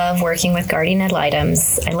 I love working with guardian ad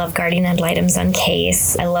litems. I love guardian ad litems on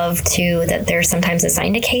case. I love too that they're sometimes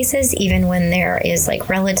assigned to cases, even when there is like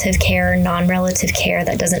relative care, non-relative care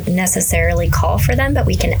that doesn't necessarily call for them, but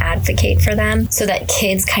we can advocate for them so that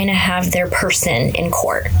kids kind of have their person in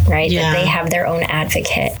court, right? Yeah. That they have their own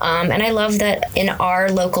advocate. And I love that in our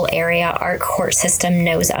local area, our court system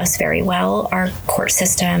knows us very well. Our court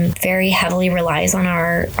system very heavily relies on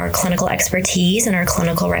our clinical expertise and our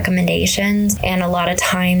clinical recommendations. And a lot of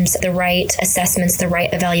times the right assessments, the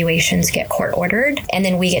right evaluations get court ordered. And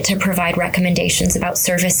then we get to provide recommendations about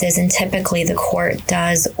services. And typically the court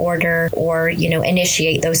does order or,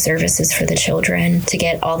 initiate those services for the children to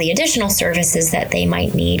get all the additional services that they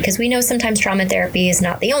might need. Because we know sometimes trauma therapy is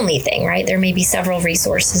not the only thing, right? There may be several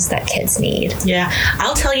resources that kids need. Yeah,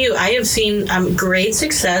 I'll tell you, I have seen great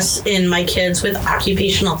success in my kids with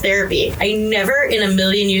occupational therapy. I never in a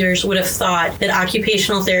million years would have thought that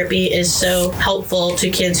occupational therapy is so helpful to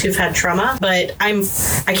kids who've had trauma, but I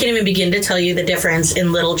can't even begin to tell you the difference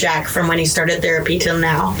in little Jack from when he started therapy till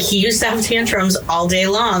now. He used to have tantrums all day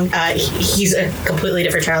long. He's a completely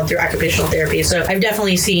different child through occupational therapy, so I've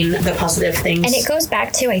definitely seen the positive things. And it goes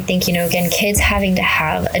back to, I think, again, kids having to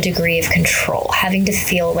have a degree of control, having to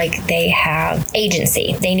feel like they have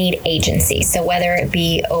agency. They need agency. So whether it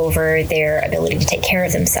be over their ability to take care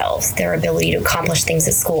of themselves, their ability to accomplish things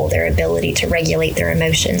at school, their ability to regulate their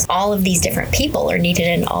emotions, all of these different people are needed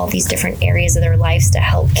in all these different areas of their lives to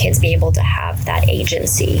help kids be able to have that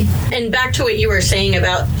agency. And back to what you were saying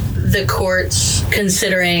about the courts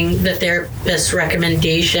considering the therapist's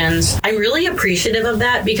recommendations, I'm really appreciative of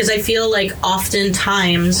that because I feel like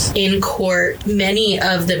oftentimes in court, many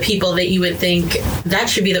of the people that you would think that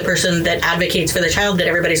should be the person that advocates for the child that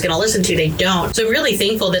everybody's going to listen to, they don't. So I'm really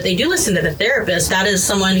thankful that they do listen to the therapist. That is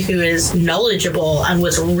someone who is knowledgeable on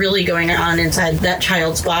what's really going on inside that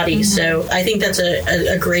child's body. Mm-hmm. So I think that's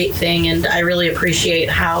a great thing, and I really appreciate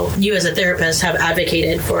how you as a therapist have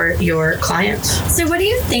advocated for your clients. So what do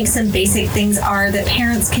you think some basic things are that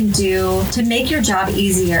parents can do to make your job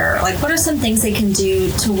easier? Like, what are some things they can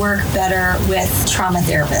do to work better with trauma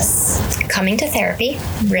therapists? Coming to therapy,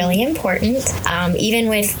 really important. Even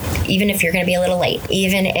if you're going to be a little late,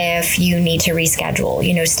 even if you need to reschedule,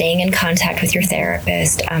 staying in contact with your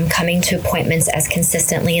therapist, coming to appointments as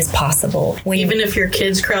consistently as possible. Even if your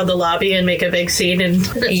kids crowd the lobby and make a big scene and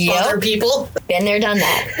bother people. Been there, done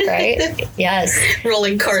that, right? Yes.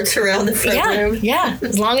 Rolling carts around the front room. Yeah.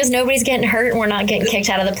 As long as nobody's getting hurt and we're not getting kicked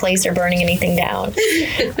out of the place or burning anything down.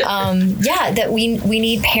 That we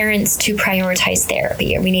need parents to prioritize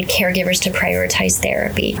therapy, or we need caregivers to prioritize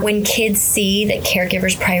therapy. When kids see that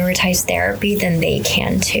caregivers prioritize therapy, then they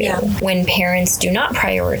can too. Yeah. When parents do not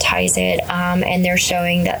prioritize it, and they're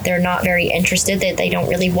showing that they're not very interested, that they don't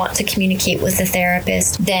really want to communicate with the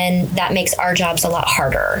therapist, then that makes our jobs a lot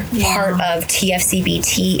harder. Yeah. Part of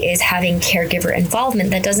TFCBT is having caregiver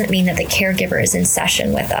involvement. That doesn't mean that the caregiver is in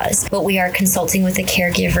session with us, but we are consulting with the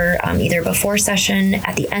caregiver either before session,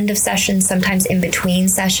 at the end of session, sometimes in between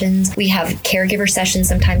sessions. We have caregiver sessions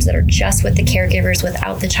sometimes that are just with the caregivers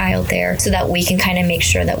without the child there, so that we can kind of make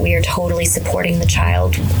sure that we are totally supporting the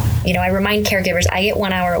child. I remind caregivers, I get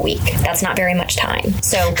 1 hour a week. That's not very much time.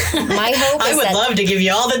 So my hope is I would love to give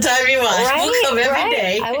you all the time you want. Right, we'll come every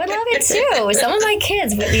day. I would love it too. Some of my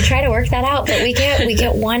kids, we try to work that out, but we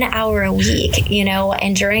get 1 hour a week,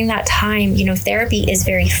 and during that time, therapy is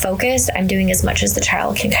very focused. I'm doing as much as the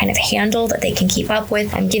child can kind of handle, that they can keep up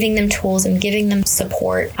with. I'm giving them tools, I'm giving them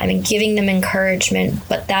support, I'm giving them encouragement,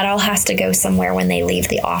 but that all has to go somewhere when they leave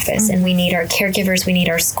the office. Mm-hmm. And we need our caregivers, we need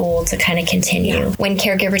our school to kind of continue. Yeah. When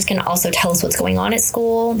caregivers can also tell us what's going on at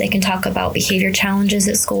school, they can talk about behavior challenges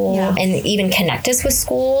at school, and even connect us with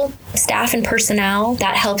school staff and personnel.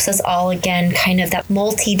 That helps us all, again, kind of that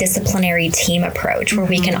multidisciplinary team approach where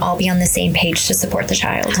we can all be on the same page to support the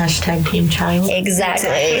child. Hashtag team child.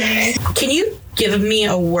 Exactly. Can you give me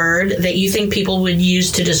a word that you think people would use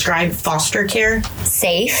to describe foster care?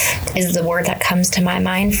 Safe is the word that comes to my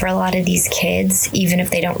mind for a lot of these kids. Even if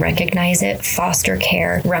they don't recognize it, foster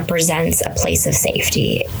care represents a place of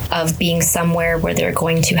safety, of being somewhere where they're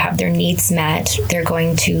going to have their needs met. They're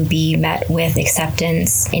going to be met with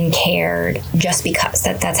acceptance and care, just because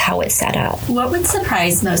that's how it's set up. What would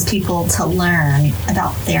surprise most people to learn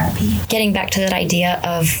about therapy? Getting back to that idea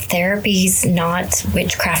of therapy's not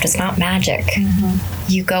witchcraft, it's not magic.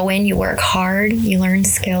 You go in, you work hard, you learn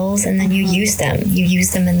skills, and then you use them. You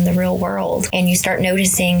use them in the real world. And you start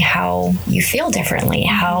noticing how you feel differently,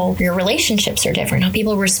 how your relationships are different, how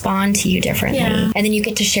people respond to you differently. And then you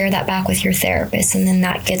get to share that back with your therapist. And then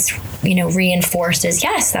that gets, reinforced as,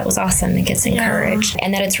 yes, that was awesome. It gets encouraged.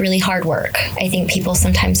 And that it's really hard work. I think people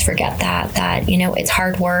sometimes forget that, it's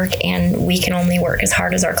hard work and we can only work as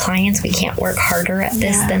hard as our clients. We can't work harder at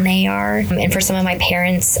this than they are. And for some of my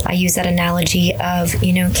parents, I use that analogy of,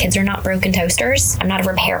 kids are not broken toasters. I'm not a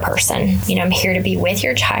repair person. I'm here to be with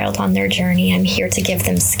your child on their journey. I'm here to give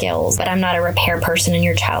them skills, but I'm not a repair person and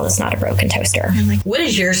your child is not a broken toaster. What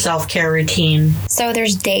is your self-care routine? So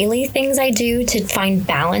there's daily things I do to find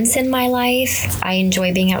balance in my life. I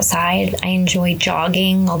enjoy being outside. I enjoy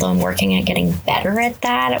jogging, although I'm working at getting better at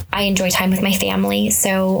that. I enjoy time with my family.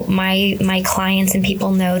 So my clients and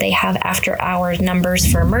people know they have after hours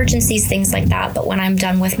numbers for emergencies, things like that. But when I'm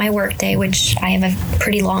done with my work day, which I have a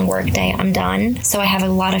pretty long work day, I'm done. So I have a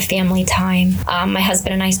lot of family time. My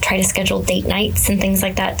husband and I try to schedule date nights and things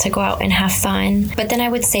like that to go out and have fun. But then I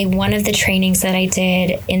would say one of the trainings that I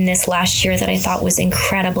did in this last year that I thought was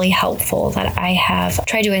incredibly helpful, that I have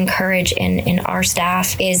tried to encourage in our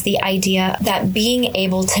staff, is the idea that being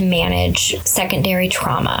able to manage secondary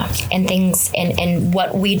trauma and things and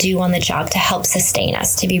what we do on the job to help sustain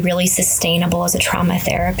us, to be really sustainable as a trauma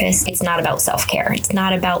therapist. It's not about self-care. It's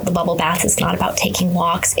not about the bubble bath. It's not about taking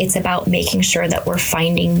walks. It's about making sure that we're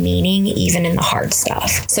finding meaning even in the hard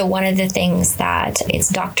stuff. So one of the things that it's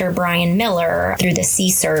Dr. Brian Miller through the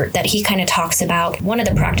CSERT that he kind of talks about, one of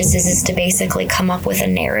the practices is to basically come up with a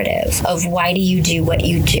narrative of why do you do what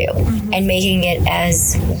you do, and making it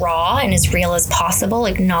as raw and as real as possible,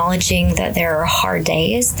 acknowledging that there are hard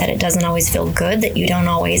days, that it doesn't always feel good, that you don't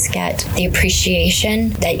always get the appreciation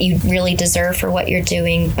that you really deserve for what you're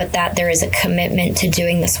doing, but that there is a commitment to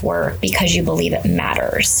doing this work because you believe it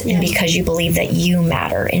matters and because you believe that you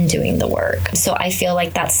matter in doing the work. So I feel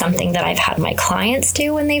like that's something that I've had my clients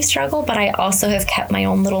do when they've struggled, but I also have kept my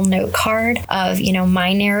own little note card of,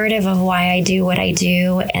 my narrative of why I do what I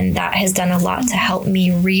do. And that has done a lot to help me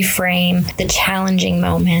reframe the challenging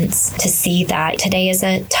moments, to see that today is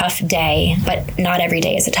a tough day, but not every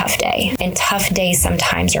day is a tough day. And tough days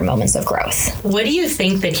sometimes are moments of growth. What do you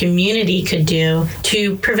think the community could do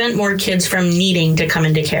to prevent more kids from needing to come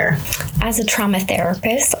into care? As a trauma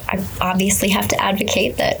therapist, I obviously have to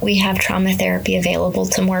advocate that we have trauma therapy available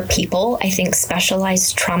to more people. I think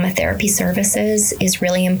specialized trauma therapy services is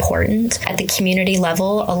really important. At the community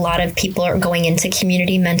level, a lot of people are going into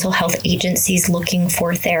community mental health agencies looking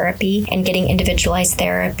for therapy and getting individualized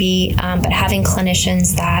therapy, but having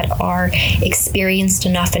clinicians that are experienced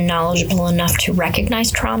enough and knowledgeable enough to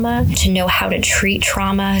recognize trauma, to know how to treat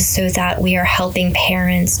trauma so that we are helping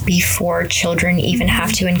parents before children even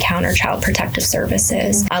have to encounter child protective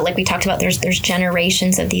services. Like we talked about, there's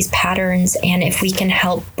generations of these patterns, and if we can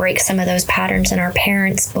help break some of those patterns in our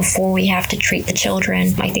parents before we have to treat the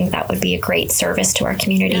children, I think that would be a great service to our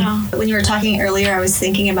community. Yeah. When you were talking earlier, I was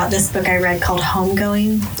thinking about this book I read called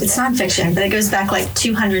Homegoing. It's nonfiction, but it goes back like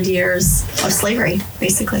 200 years of slavery,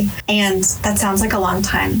 basically. And that sounds like a long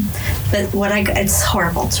time, but it's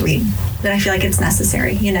horrible to read, but I feel like it's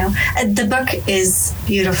necessary, The book is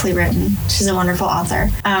beautifully written. She's a wonderful author,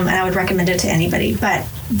 and I would recommend it to anybody. But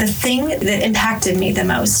the thing that impacted me the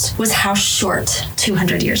most was how short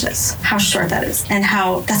 200 years is, how short that is, and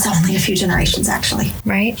how that's only a few generations, actually.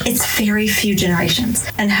 Right. It's very few generations,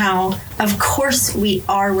 and how, of course, we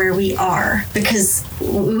are where we are because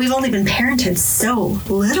we've only been parented so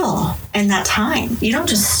little in that time. You don't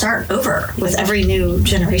just start over with every new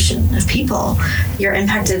generation of people. You're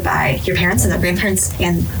impacted by your parents and their grandparents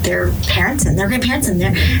and their parents and their grandparents and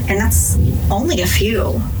that's only a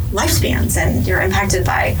few lifespans, and you're impacted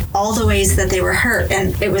by all the ways that they were hurt.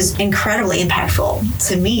 And it was incredibly impactful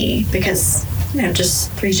to me because just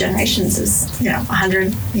 3 generations is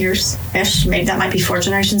 100 years ish. Maybe that might be 4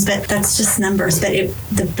 generations, but that's just numbers. But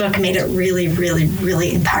the book made it really, really,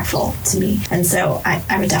 really impactful to me, and so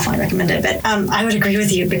I would definitely recommend it. But I would agree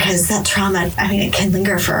with you because that trauma, it can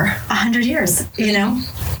linger for 100 years.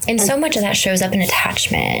 And so much of that shows up in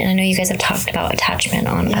attachment. And I know you guys have talked about attachment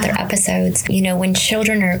on other episodes. When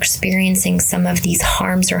children are experiencing some of these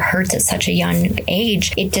harms or hurts at such a young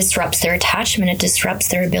age, it disrupts their attachment. It disrupts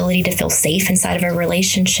their ability to feel safe inside of a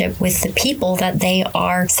relationship with the people that they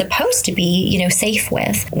are supposed to be, safe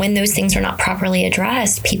with. When those things are not properly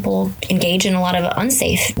addressed, people engage in a lot of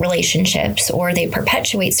unsafe relationships, or they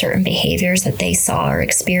perpetuate certain behaviors that they saw or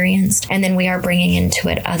experienced. And then we are bringing into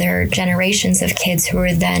it other generations of kids who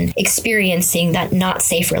are then been experiencing that not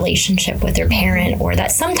safe relationship with their parent, or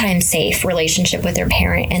that sometimes safe relationship with their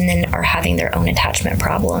parent, and then are having their own attachment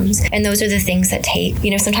problems. And those are the things that take,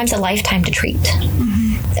 sometimes a lifetime to treat.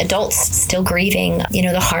 Adults still grieving,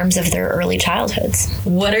 the harms of their early childhoods.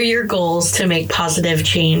 What are your goals to make positive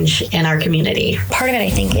change in our community? Part of it, I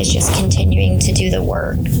think, is just continuing to do the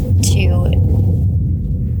work to...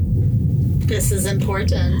 This is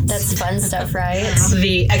important. That's fun stuff, right?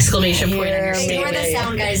 The exclamation point on your Here we Ignore statement. the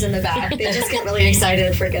sound guys in the back. They just get really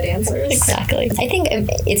excited for good answers. Exactly. I think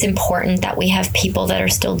it's important that we have people that are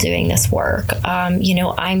still doing this work.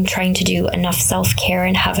 I'm trying to do enough self-care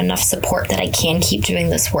and have enough support that I can keep doing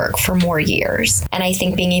this work for more years. And I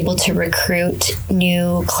think being able to recruit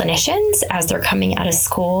new clinicians as they're coming out of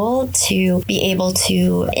school, to be able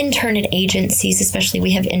to intern at agencies, especially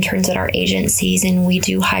we have interns at our agencies, and we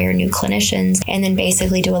do hire new clinicians, and then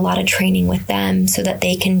basically do a lot of training with them so that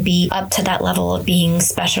they can be up to that level of being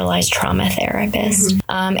specialized trauma therapists.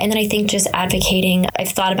 And then I think just advocating, I've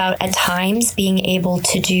thought about at times being able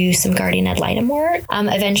to do some guardian ad litem work.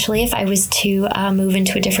 Eventually, if I was to move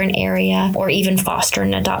into a different area, or even foster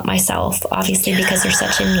and adopt myself, obviously, because there's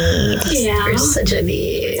such a need. Yeah. There's such a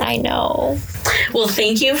need. I know. Well,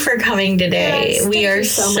 thank you for coming today. Yes, we thank are you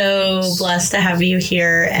so much. blessed to have you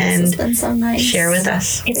here This has and been so nice. share with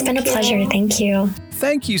us. It's been a pleasure. Thank you.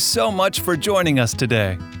 Thank you so much for joining us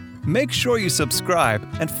today. Make sure you subscribe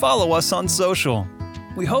and follow us on social.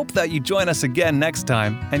 We hope that you join us again next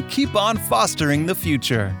time and keep on fostering the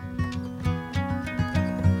future.